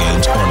table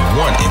games on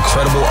one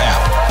incredible app,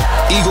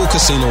 Eagle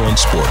Casino and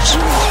Sports.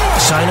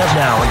 Sign up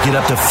now and get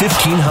up to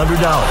 $1,500.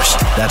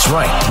 That's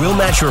right. We'll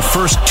match your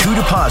first 2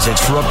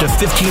 deposits for up to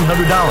 $1,500,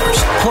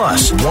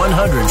 plus 100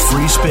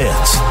 free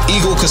spins.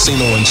 Eagle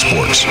Casino and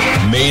Sports.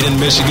 Made in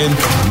Michigan,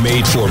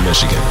 made for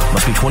Michigan.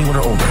 Must be 21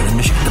 or older and in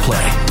Michigan to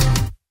play.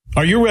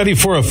 Are you ready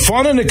for a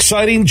fun and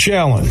exciting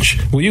challenge?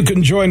 Well, you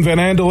can join Van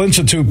Andel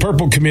Institute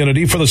Purple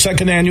Community for the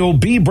second annual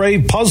Be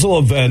Brave Puzzle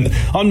event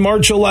on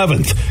March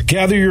 11th.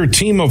 Gather your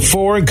team of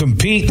 4 and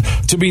compete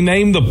to be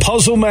named the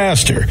Puzzle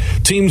Master.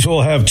 Teams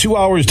will have 2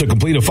 hours to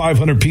complete a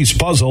 500-piece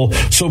puzzle,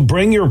 so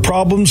bring your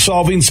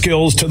problem-solving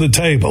skills to the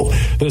table.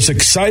 This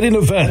exciting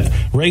event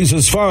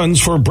raises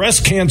funds for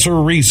breast cancer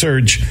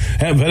research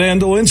at Van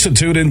Andel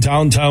Institute in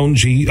downtown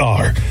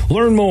GR.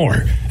 Learn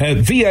more at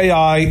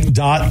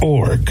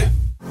vai.org.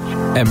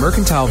 At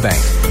Mercantile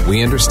Bank,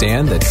 we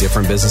understand that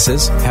different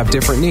businesses have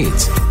different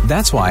needs.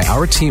 That's why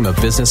our team of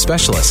business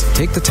specialists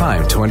take the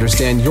time to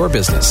understand your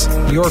business,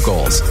 your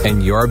goals,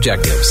 and your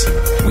objectives.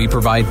 We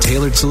provide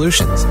tailored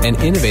solutions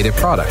and innovative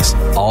products,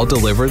 all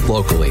delivered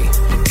locally.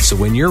 So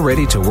when you're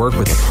ready to work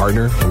with a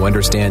partner who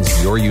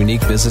understands your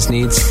unique business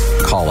needs,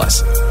 call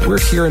us. We're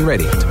here and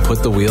ready to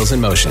put the wheels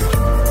in motion.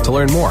 To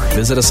learn more,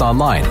 visit us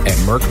online at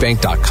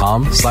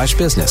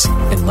mercbank.com/business,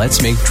 and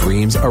let's make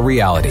dreams a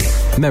reality.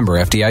 Member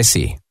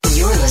FDIC.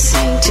 You're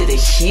listening to The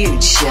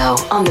Huge Show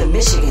on the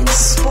Michigan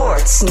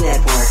Sports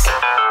Network.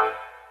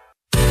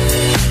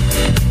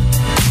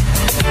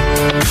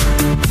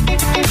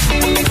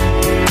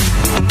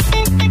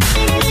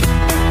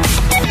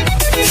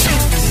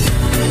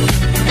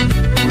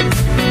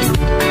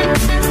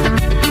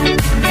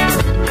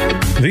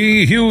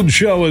 The Huge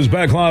Show is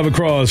back live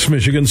across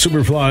Michigan.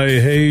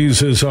 Superfly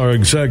Hayes is our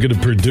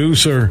executive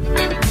producer.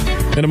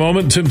 In a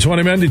moment, Tim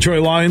Twentyman,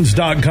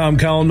 DetroitLions.com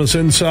columnist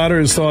insider,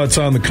 his thoughts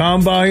on the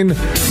Combine,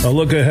 a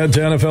look ahead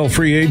to NFL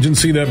free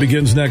agency that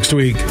begins next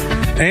week,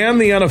 and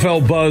the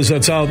NFL buzz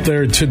that's out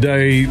there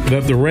today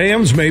that the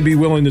Rams may be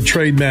willing to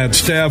trade Matt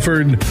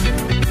Stafford,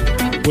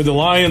 Would the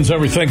Lions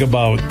ever think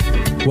about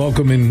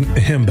welcoming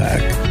him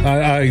back?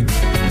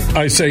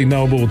 I say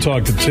no, but we'll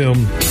talk to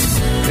Tim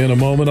in a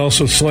moment.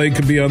 Also, Slay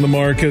could be on the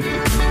market.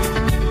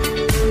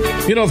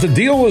 You know, if the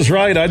deal was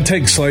right, I'd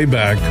take Slay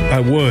back. I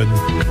would.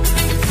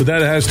 But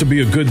that has to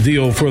be a good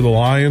deal for the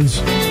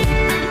Lions.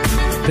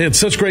 They had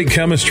such great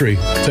chemistry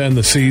to end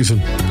the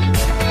season.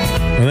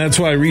 And that's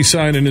why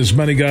re-signing as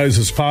many guys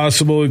as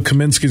possible.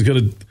 Kaminsky's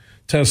going to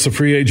test the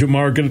free agent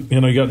market.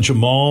 You know, you got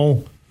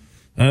Jamal.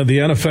 The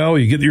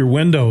NFL, you get your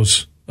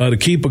windows to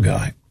keep a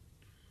guy.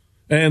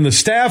 And the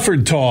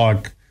Stafford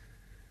talk,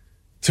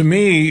 to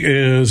me,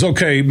 is,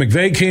 okay,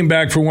 McVay came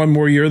back for one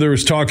more year. There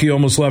was talk he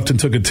almost left and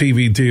took a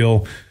TV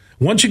deal.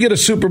 Once you get a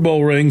Super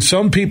Bowl ring,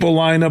 some people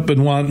line up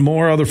and want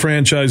more. Other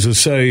franchises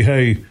say,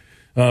 hey,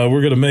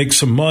 we're going to make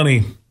some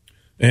money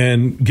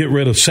and get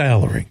rid of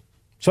salary.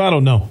 So I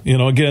don't know. You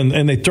know, again,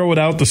 and they throw it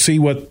out to see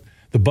what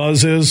the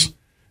buzz is.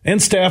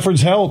 And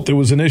Stafford's health. There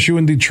was an issue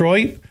in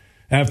Detroit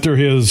after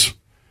his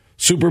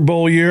Super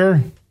Bowl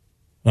year.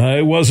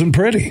 It wasn't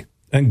pretty.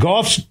 And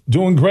Goff's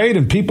doing great,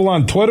 and people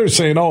on Twitter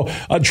saying, oh,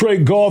 I'd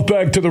trade Goff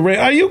back to the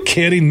Raiders. Are you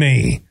kidding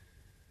me?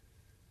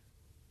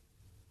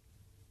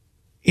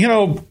 You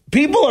know,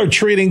 people are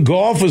treating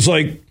Goff as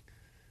like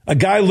a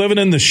guy living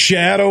in the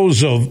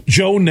shadows of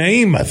Joe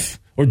Namath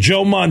or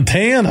Joe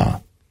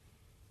Montana.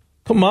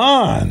 Come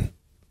on.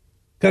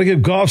 Got to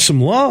give Goff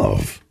some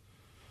love.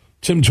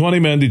 Tim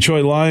Twentyman,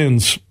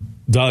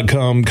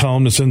 DetroitLions.com,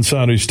 columnist,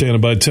 insider,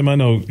 standing by. Tim, I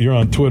know you're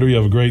on Twitter. You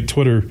have a great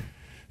Twitter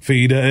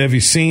feed. Have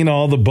you seen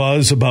all the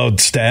buzz about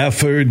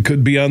Stafford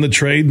could be on the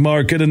trade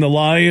market? And the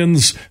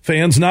Lions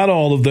fans, not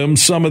all of them,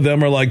 some of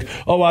them are like,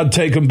 oh, I'd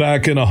take him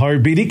back in a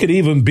heartbeat. He could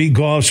even be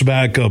Goff's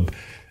backup.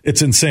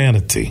 It's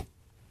insanity.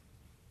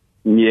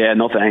 Yeah,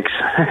 no thanks.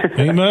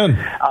 Amen.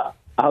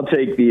 I'll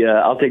take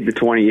the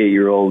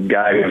 28-year-old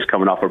guy who's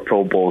coming off a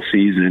Pro Bowl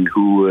season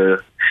who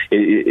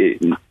is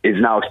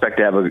now expected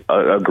to have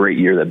a great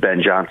year. That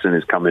Ben Johnson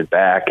is coming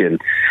back, and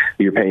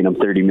you're paying him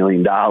 $30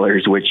 million,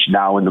 which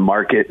now in the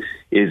market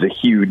is a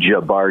huge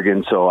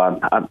bargain. So I'm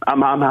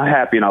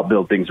happy, and I'll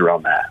build things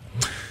around that.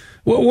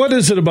 Well, what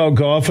is it about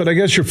Goff? And I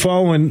guess you're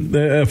following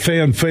a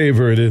fan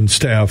favorite in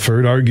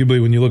Stafford.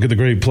 Arguably, when you look at the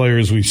great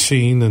players we've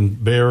seen,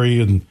 and Barry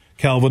and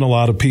Calvin, a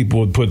lot of people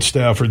would put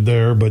Stafford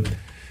there, but.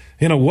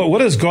 You know, what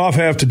does Goff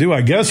have to do?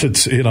 I guess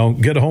it's, you know,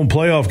 get home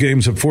playoff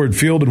games at Ford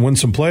Field and win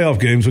some playoff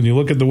games. When you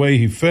look at the way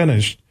he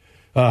finished,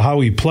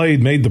 how he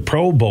played, made the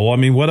Pro Bowl, I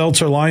mean, what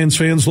else are Lions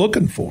fans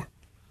looking for?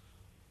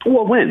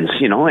 Well, wins,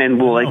 you know, and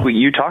like what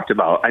you talked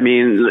about. I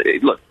mean,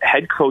 look,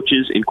 head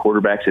coaches and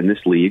quarterbacks in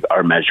this league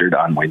are measured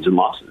on wins and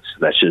losses.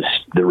 That's just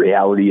the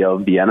reality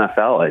of the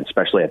NFL,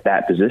 especially at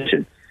that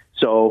position.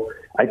 So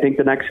I think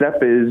the next step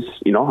is,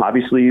 you know,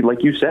 obviously,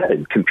 like you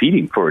said,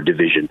 competing for a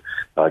division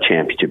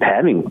championship,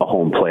 having a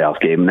home playoff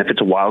game. And if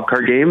it's a wild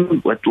card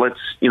game, let's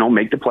you know,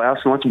 make the playoffs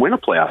and let's win a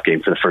playoff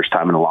game for the first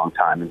time in a long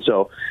time. And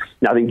so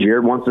I think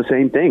Jared wants the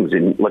same things.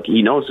 And look,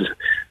 he knows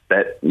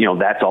that, you know,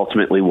 that's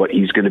ultimately what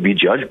he's going to be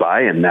judged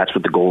by. And that's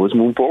what the goal is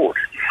moving forward.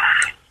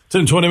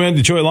 Tim Twentyman,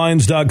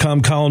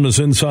 DetroitLions.com columnist,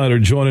 insider,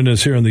 joining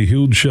us here on the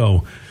Huge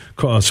Show.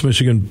 Across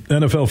Michigan,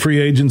 NFL free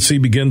agency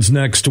begins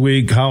next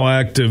week. How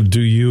active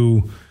do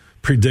you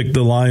predict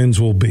the Lions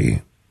will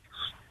be?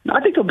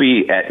 I think they'll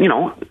be, you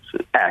know,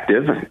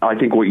 active. I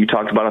think what you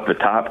talked about at the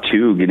top,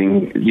 too,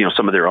 getting, you know,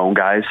 some of their own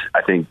guys.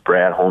 I think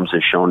Brad Holmes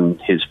has shown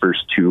his first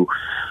two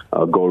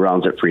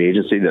go-arounds at free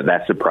agency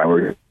that's the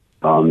priority.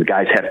 The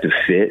guys have to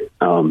fit,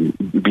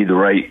 be the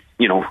right,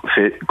 you know,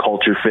 fit,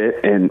 culture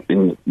fit.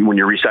 And when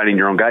you're re-signing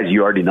your own guys,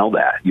 you already know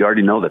that. You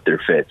already know that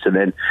they're fit. So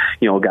then,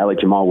 you know, a guy like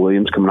Jamal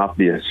Williams coming off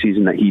the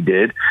season that he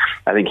did,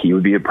 I think he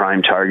would be a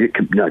prime target.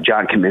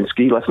 John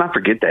Kaminsky, let's not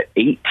forget that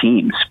 8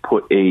 teams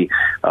put a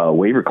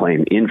waiver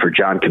claim in for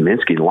John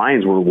Kaminsky. The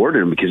Lions were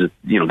awarded him because,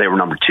 you know, they were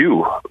number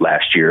 2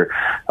 last year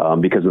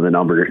because of the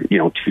number, you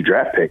know, 2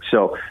 draft picks.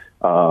 So,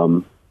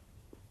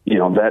 you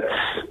know, that's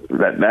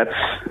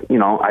you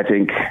know, I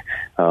think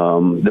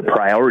the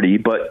priority.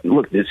 But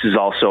look, this is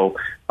also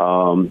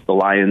the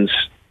Lions,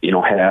 you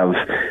know, have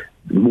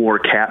more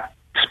cap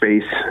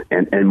space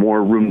and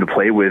more room to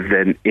play with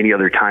than any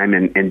other time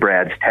in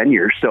Brad's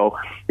tenure. So,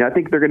 you know, I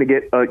think they're going to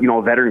get you know,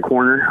 a veteran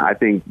corner. I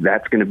think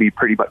that's going to be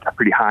pretty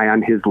high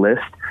on his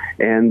list,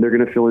 and they're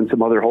going to fill in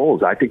some other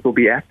holes. I think they'll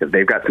be active.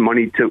 They've got some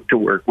money to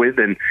work with,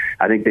 and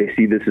I think they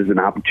see this as an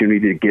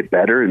opportunity to get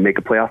better and make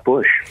a playoff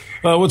push.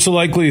 What's the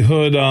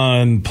likelihood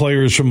on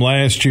players from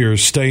last year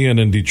staying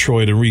in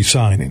Detroit and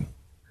re-signing?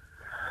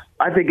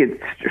 I think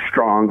it's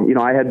strong. You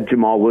know, I had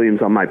Jamal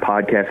Williams on my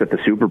podcast at the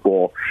Super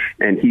Bowl,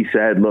 and he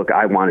said, look,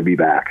 I want to be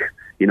back.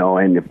 You know,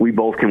 and if we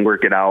both can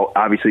work it out,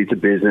 obviously it's a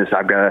business.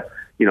 I've got to,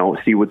 you know,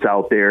 see what's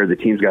out there. The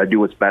team's got to do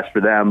what's best for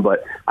them.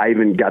 But I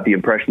even got the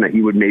impression that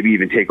he would maybe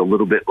even take a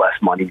little bit less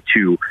money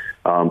to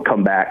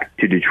come back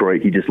to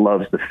Detroit. He just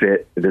loves the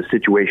fit, the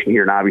situation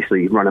here, and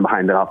obviously running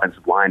behind the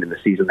offensive line in the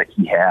season that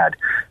he had.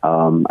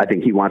 I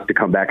think he wants to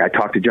come back. I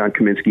talked to John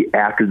Kaminsky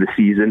after the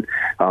season.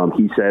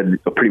 He said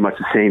pretty much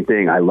the same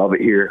thing. I love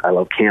it here. I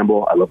love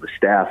Campbell. I love the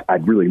staff.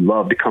 I'd really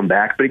love to come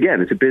back. But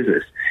again, it's a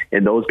business,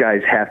 and those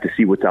guys have to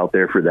see what's out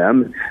there for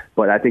them.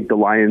 But I think the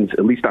Lions,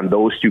 at least on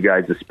those two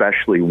guys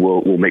especially,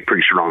 will make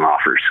pretty strong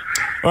offers.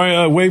 All right,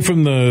 away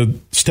from the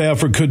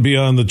Stafford could be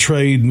on the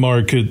trade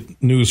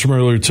market news from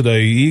earlier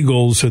today,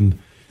 Eagles, and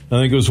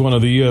I think it was one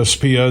of the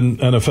ESPN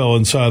NFL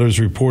insiders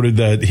reported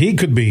that he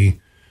could be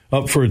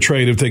up for a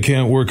trade if they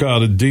can't work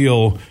out a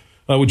deal.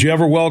 Would you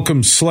ever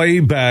welcome Slay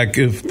back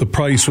if the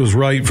price was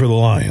right for the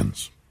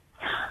Lions?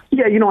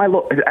 Yeah, I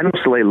know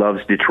Slay loves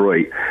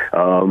Detroit.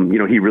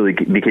 He really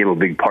became a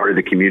big part of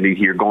the community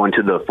here, going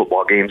to the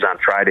football games on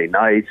Friday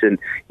nights, and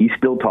he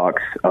still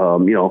talks,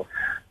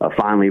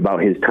 fondly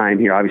about his time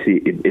here. Obviously,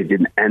 it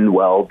didn't end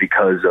well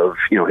because of,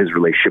 his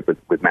relationship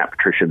with Matt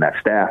Patricia and that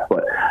staff.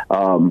 But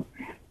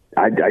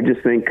I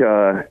just think,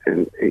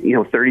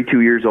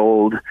 32 years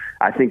old,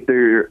 I think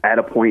they're at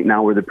a point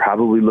now where they're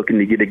probably looking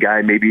to get a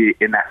guy maybe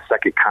in that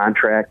second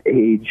contract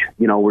age,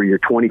 where you're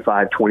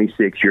 25,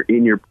 26, you're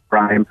in your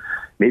prime.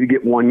 Maybe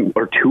get one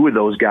or two of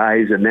those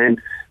guys and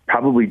then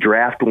probably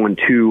draft one,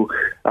 too.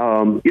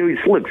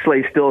 Look,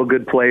 Slay's still a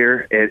good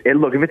player. And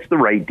look, if it's the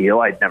right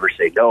deal, I'd never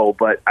say no.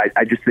 But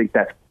I just think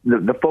that's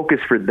the focus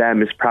for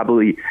them is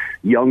probably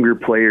younger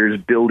players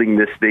building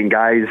this thing,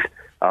 guys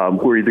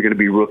who are either going to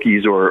be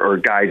rookies or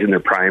guys in their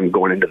prime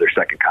going into their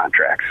second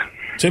contracts.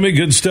 Timmy,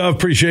 good stuff.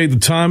 Appreciate the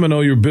time. I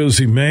know you're a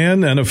busy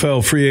man.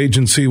 NFL free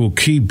agency will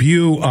keep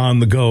you on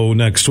the go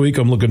next week.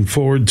 I'm looking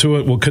forward to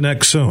it. We'll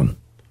connect soon.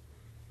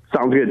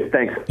 Sounds good.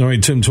 Thanks. All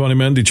right, Tim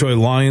Twentyman,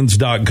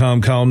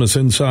 DetroitLions.com columnist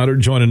insider,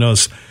 joining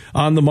us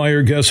on the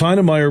Meijer Guest Line.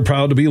 And Meijer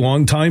proud to be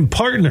longtime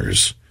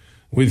partners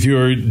with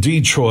your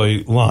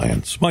Detroit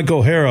Lions. Mike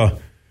O'Hara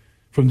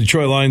from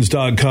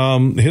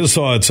DetroitLions.com, his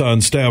thoughts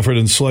on Stafford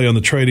and Slay on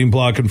the trading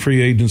block and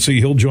free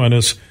agency. He'll join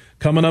us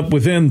coming up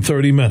within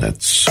 30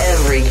 minutes.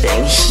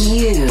 Everything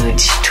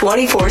huge,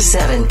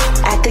 24/7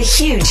 at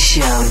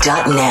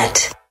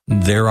thehugeshow.net.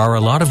 There are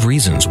a lot of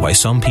reasons why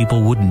some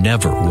people would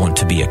never want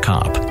to be a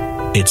cop.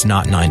 It's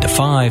not 9 to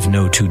 5,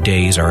 no 2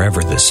 days are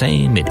ever the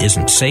same, it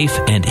isn't safe,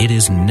 and it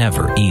is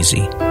never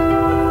easy.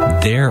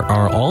 There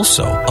are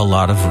also a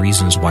lot of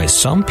reasons why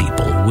some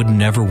people would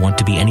never want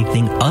to be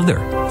anything other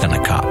than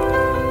a cop.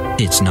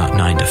 It's not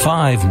 9 to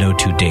 5, no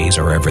 2 days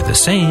are ever the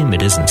same,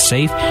 it isn't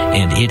safe,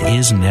 and it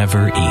is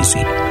never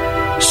easy.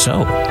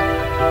 So,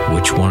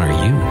 which one are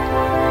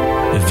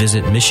you?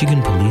 Visit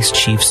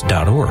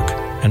MichiganPoliceChiefs.org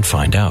and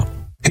find out.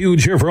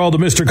 Huge here for all the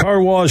Mr.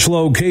 Car Wash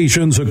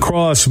locations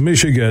across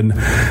Michigan.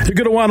 You're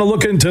going to want to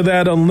look into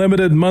that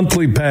unlimited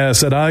monthly pass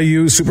that I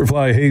use.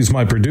 Superfly Hayes,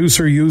 my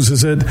producer,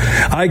 uses it.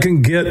 I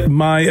can get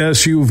my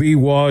SUV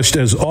washed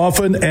as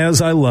often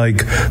as I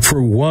like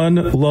for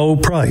one low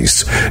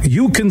price.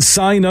 You can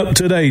sign up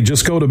today.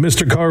 Just go to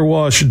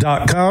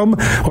MrCarWash.com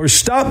or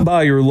stop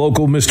by your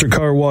local Mr.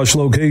 Car Wash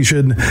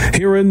location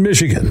here in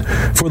Michigan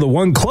for the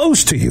one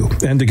close to you.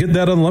 And to get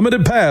that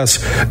unlimited pass,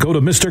 go to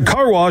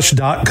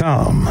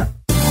MrCarWash.com.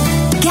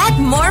 Get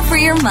more for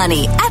your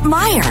money at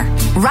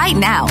Meijer. Right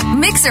now,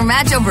 mix or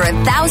match over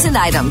 1,000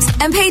 items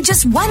and pay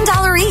just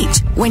 $1 each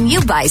when you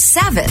buy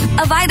 7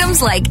 of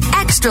items like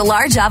extra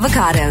large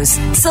avocados,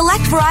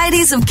 select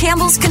varieties of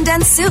Campbell's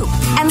condensed soup,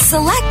 and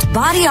select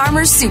Body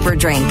Armor Super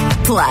Drink.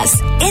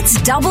 Plus,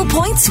 it's double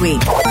points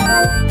week.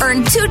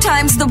 Earn 2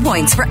 times the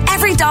points for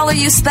every $1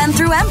 you spend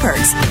through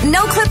M-Perks.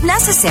 No clip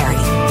necessary.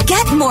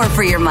 Get more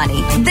for your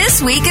money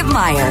this week at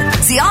Meijer.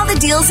 See all the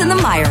deals in the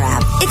Meijer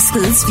app.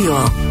 Excludes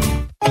fuel.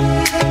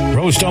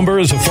 Roast Umber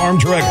is a farm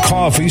direct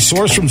coffee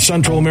sourced from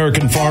Central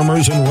American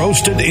farmers and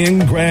roasted in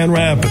Grand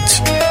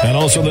Rapids. And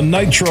also the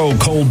Nitro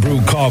Cold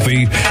Brew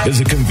Coffee is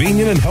a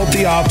convenient and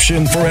healthy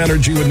option for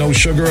energy with no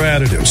sugar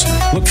additives.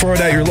 Look for it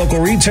at your local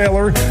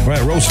retailer or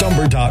at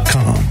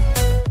roastumber.com.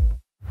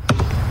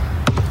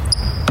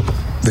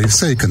 They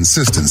say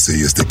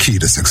consistency is the key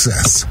to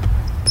success.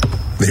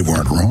 They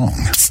weren't wrong.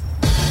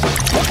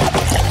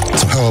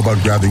 So how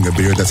about grabbing a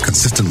beer that's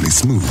consistently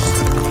smooth,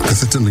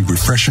 consistently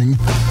refreshing,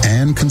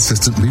 and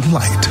consistently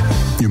light?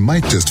 You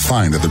might just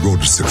find that the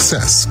road to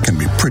success can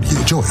be pretty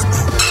enjoyable.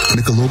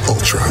 Michelob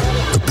Ultra,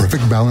 the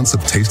perfect balance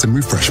of taste and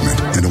refreshment,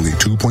 and only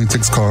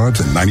 2.6 carbs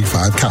and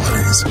 95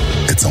 calories.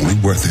 It's only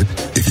worth it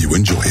if you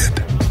enjoy it.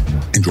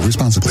 Enjoy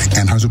responsibly.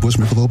 Anheuser-Busch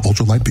Michelob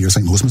Ultra Light Beer,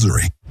 St. Louis,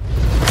 Missouri.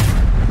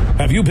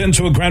 Have you been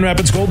to a Grand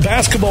Rapids Gold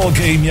basketball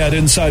game yet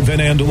inside Van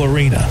Andel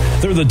Arena?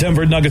 They're the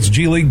Denver Nuggets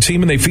G League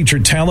team, and they feature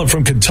talent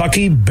from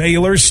Kentucky,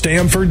 Baylor,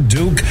 Stanford,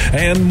 Duke,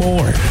 and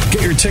more.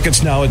 Get your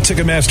tickets now at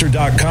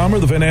Ticketmaster.com or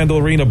the Van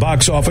Andel Arena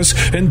box office.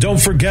 And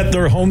don't forget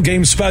their home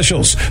game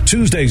specials.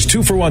 Tuesdays,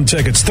 2-for-1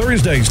 tickets.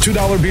 Thursdays,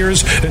 $2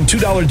 beers and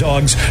 $2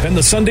 dogs. And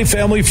the Sunday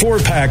Family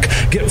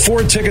 4-pack. Get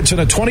 4 tickets and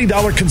a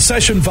 $20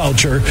 concession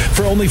voucher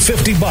for only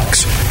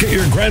 $50. Get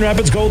your Grand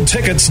Rapids Gold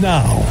tickets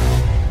now.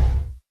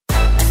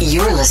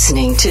 You're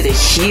listening to The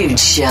Huge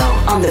Show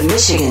on the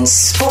Michigan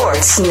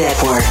Sports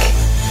Network.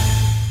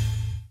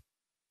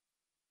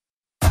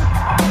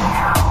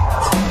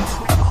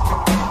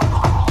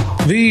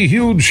 The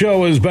Huge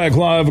Show is back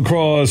live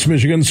across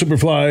Michigan.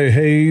 Superfly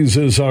Hayes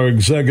is our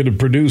executive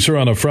producer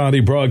on a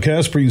Friday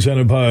broadcast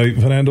presented by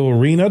Fernando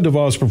Arena,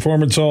 DeVos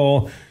Performance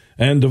Hall,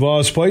 and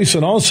DeVos Place.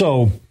 And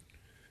also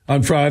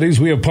on Fridays,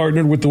 we have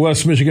partnered with the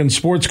West Michigan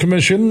Sports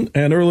Commission.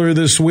 And earlier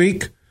this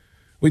week,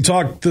 we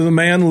talked to the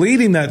man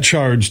leading that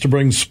charge to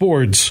bring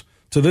sports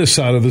to this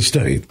side of the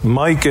state.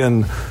 Mike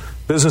and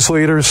business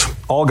leaders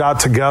all got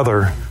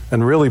together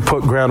and really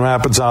put Grand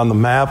Rapids on the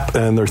map,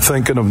 and they're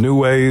thinking of new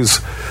ways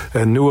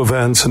and new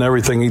events and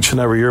everything each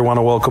and every year. I want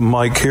to welcome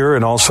Mike here,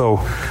 and also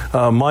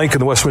Mike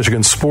and the West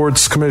Michigan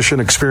Sports Commission,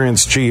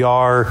 Experience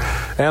GR,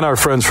 and our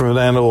friends from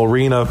Fernando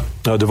Arena,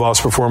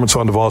 DeVos Performance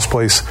on DeVos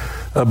Place,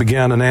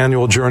 began an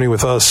annual journey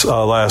with us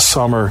last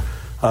summer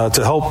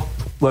to help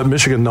let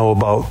Michigan know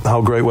about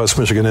how great West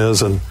Michigan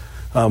is. And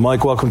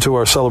Mike, welcome to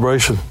our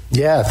celebration.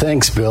 Yeah,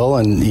 thanks, Bill,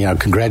 and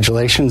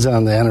congratulations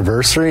on the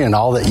anniversary and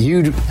all that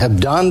you have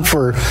done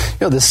for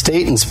the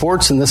state and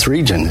sports in this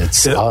region.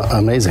 It's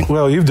amazing.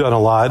 Well, you've done a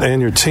lot, and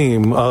your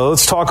team.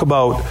 Let's talk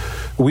about.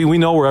 We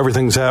know where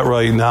everything's at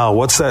right now.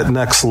 What's that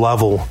next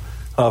level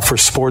for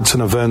sports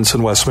and events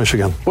in West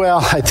Michigan? Well,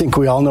 I think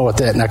we all know what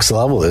that next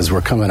level is.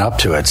 We're coming up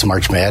to it. It's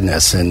March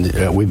Madness,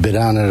 and we've been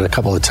on it a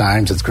couple of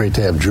times. It's great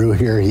to have Drew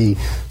here. He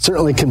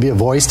certainly can be a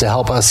voice to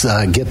help us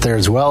get there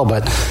as well,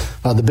 but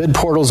the bid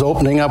portal's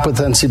opening up with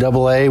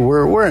NCAA.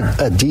 We're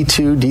a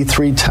D2,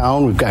 D3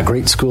 town. We've got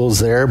great schools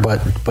there, but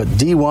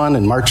D1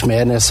 and March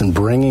Madness and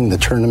bringing the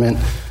tournament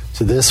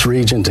to this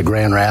region, to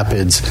Grand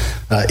Rapids,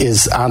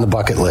 is on the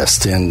bucket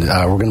list, and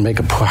we're going to make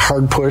a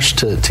hard push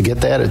to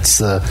get that. It's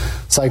the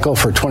cycle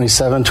for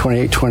 27,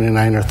 28,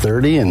 29, or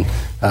 30, and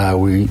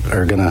we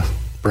are going to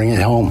bring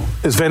it home.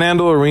 Is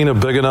Fernando Arena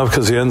big enough?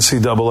 Because the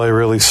NCAA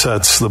really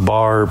sets the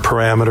bar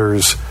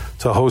parameters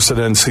to host an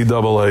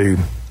NCAA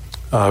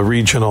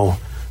regional.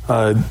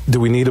 Do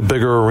we need a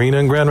bigger arena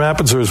in Grand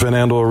Rapids, or is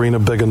Fernando Arena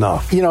big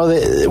enough?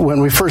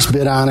 When we first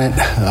bid on it,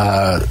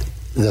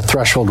 the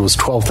threshold was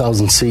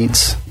 12,000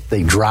 seats.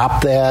 They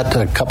dropped that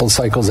a couple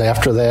cycles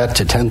after that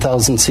to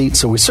 10,000 seats,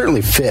 so we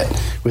certainly fit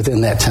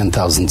within that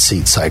 10,000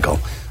 seat cycle.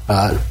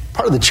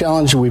 Part of the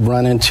challenge we've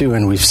run into,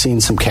 and we've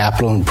seen some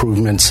capital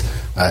improvements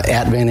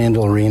at Van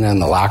Andel Arena in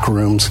the locker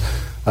rooms,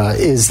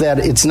 is that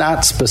it's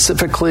not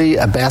specifically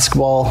a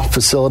basketball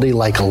facility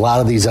like a lot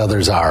of these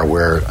others are,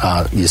 where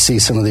you see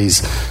some of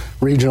these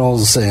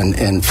regionals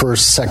and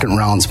first, second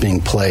rounds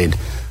being played.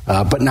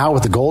 But now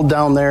with the gold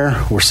down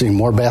there, we're seeing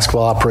more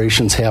basketball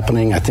operations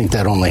happening. I think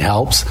that only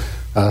helps.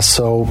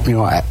 So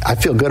I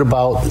feel good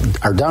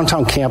about our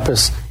downtown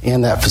campus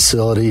and that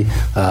facility,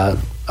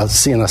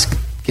 seeing us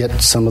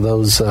get some of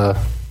those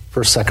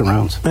first, second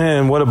rounds.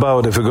 And what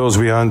about if it goes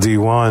beyond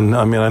D1?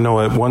 I mean, I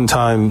know at one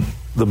time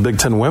the Big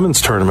Ten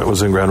women's tournament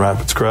was in Grand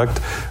Rapids, correct?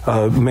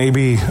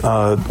 Maybe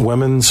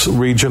women's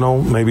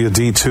regional, maybe a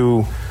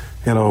D2,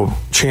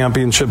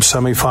 championship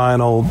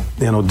semifinal,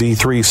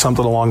 D3,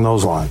 something along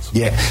those lines.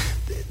 Yeah,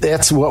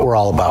 that's what we're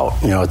all about.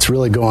 It's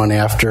really going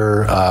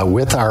after,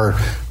 with our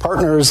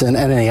partners in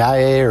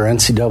NAIA or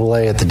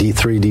NCAA at the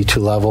D3,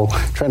 D2 level,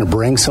 trying to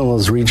bring some of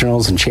those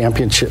regionals and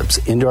championships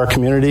into our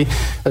community,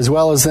 as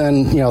well as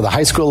then, the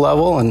high school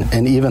level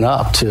and even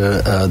up to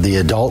the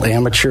adult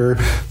amateur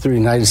through the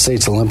United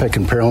States Olympic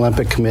and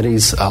Paralympic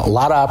committees. A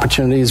lot of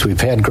opportunities. We've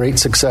had great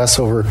success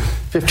over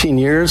 15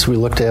 years. We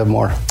look to have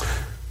more.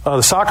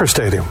 The soccer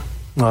stadium,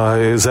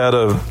 is that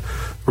a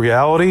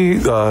reality?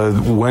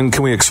 When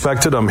can we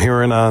expect it? I'm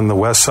hearing on the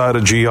west side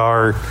of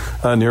GR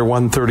near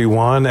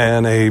 131,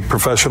 and a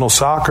professional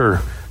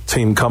soccer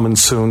team coming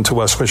soon to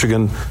West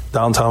Michigan,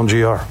 downtown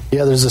GR.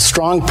 Yeah, there's a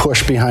strong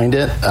push behind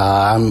it.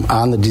 I'm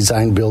on the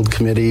design build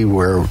committee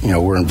where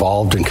we're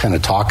involved in kind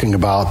of talking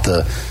about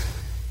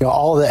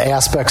all the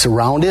aspects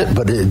around it,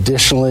 but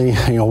additionally,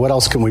 what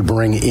else can we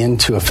bring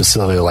into a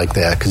facility like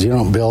that? Because you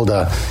don't build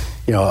a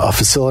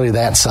facility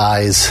that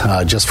size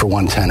just for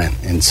one tenant.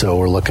 And so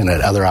we're looking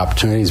at other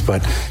opportunities.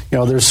 But,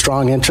 there's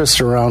strong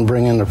interest around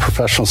bringing a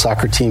professional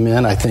soccer team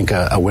in. I think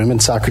a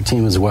women's soccer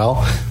team as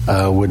well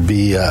would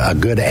be a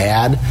good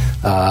add.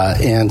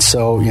 And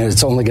so,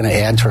 it's only going to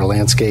add to our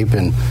landscape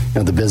and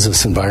the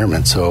business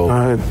environment. So.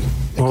 All right.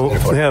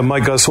 Well, yeah,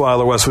 Mike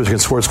Gusweiler, West Michigan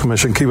Sports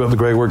Commission. Keep up the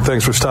great work.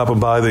 Thanks for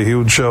stopping by the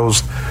Huge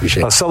Show's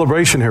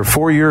celebration here.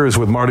 4 years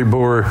with Marty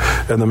Boer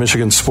and the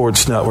Michigan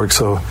Sports Network.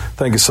 So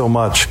thank you so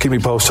much. Keep me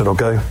posted,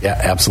 okay? Yeah,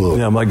 absolutely.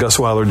 Yeah, Mike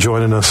Gusweiler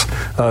joining us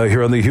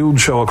here on the Huge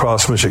Show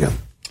across Michigan.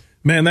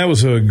 Man, that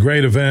was a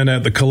great event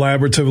at the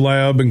Collaborative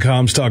Lab in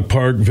Comstock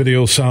Park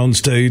Video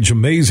Soundstage.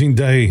 Amazing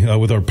day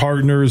with our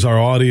partners, our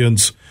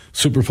audience,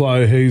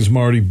 Superfly Hayes,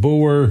 Marty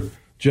Boer,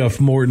 Jeff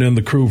Morton, and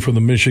the crew from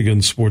the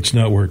Michigan Sports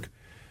Network.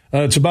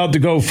 It's about to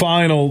go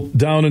final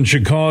down in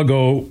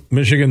Chicago.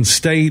 Michigan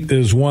State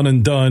is one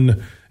and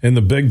done in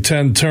the Big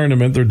Ten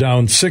tournament. They're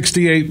down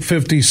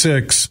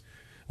 68-56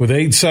 with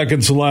 8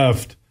 seconds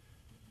left.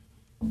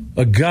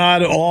 A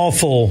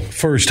god-awful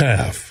first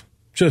half.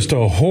 Just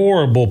a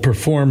horrible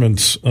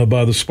performance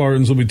by the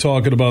Spartans. We'll be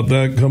talking about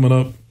that coming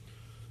up.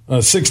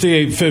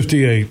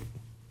 68-58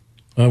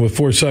 with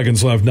 4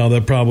 seconds left. Now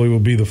that probably will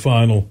be the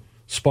final.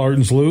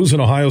 Spartans lose,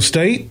 and Ohio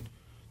State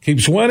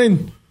keeps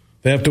winning.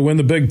 They have to win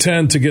the Big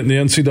Ten to get in the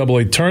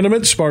NCAA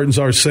tournament. Spartans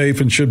are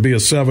safe and should be a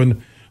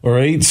 7 or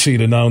 8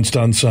 seed announced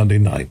on Sunday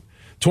night.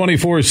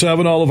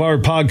 24/7, all of our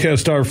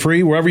podcasts are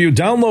free. Wherever you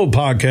download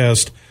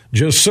podcast,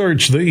 just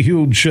search The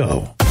Huge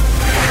Show.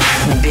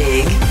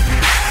 Big,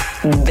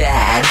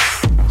 bad,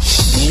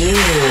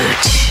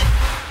 huge.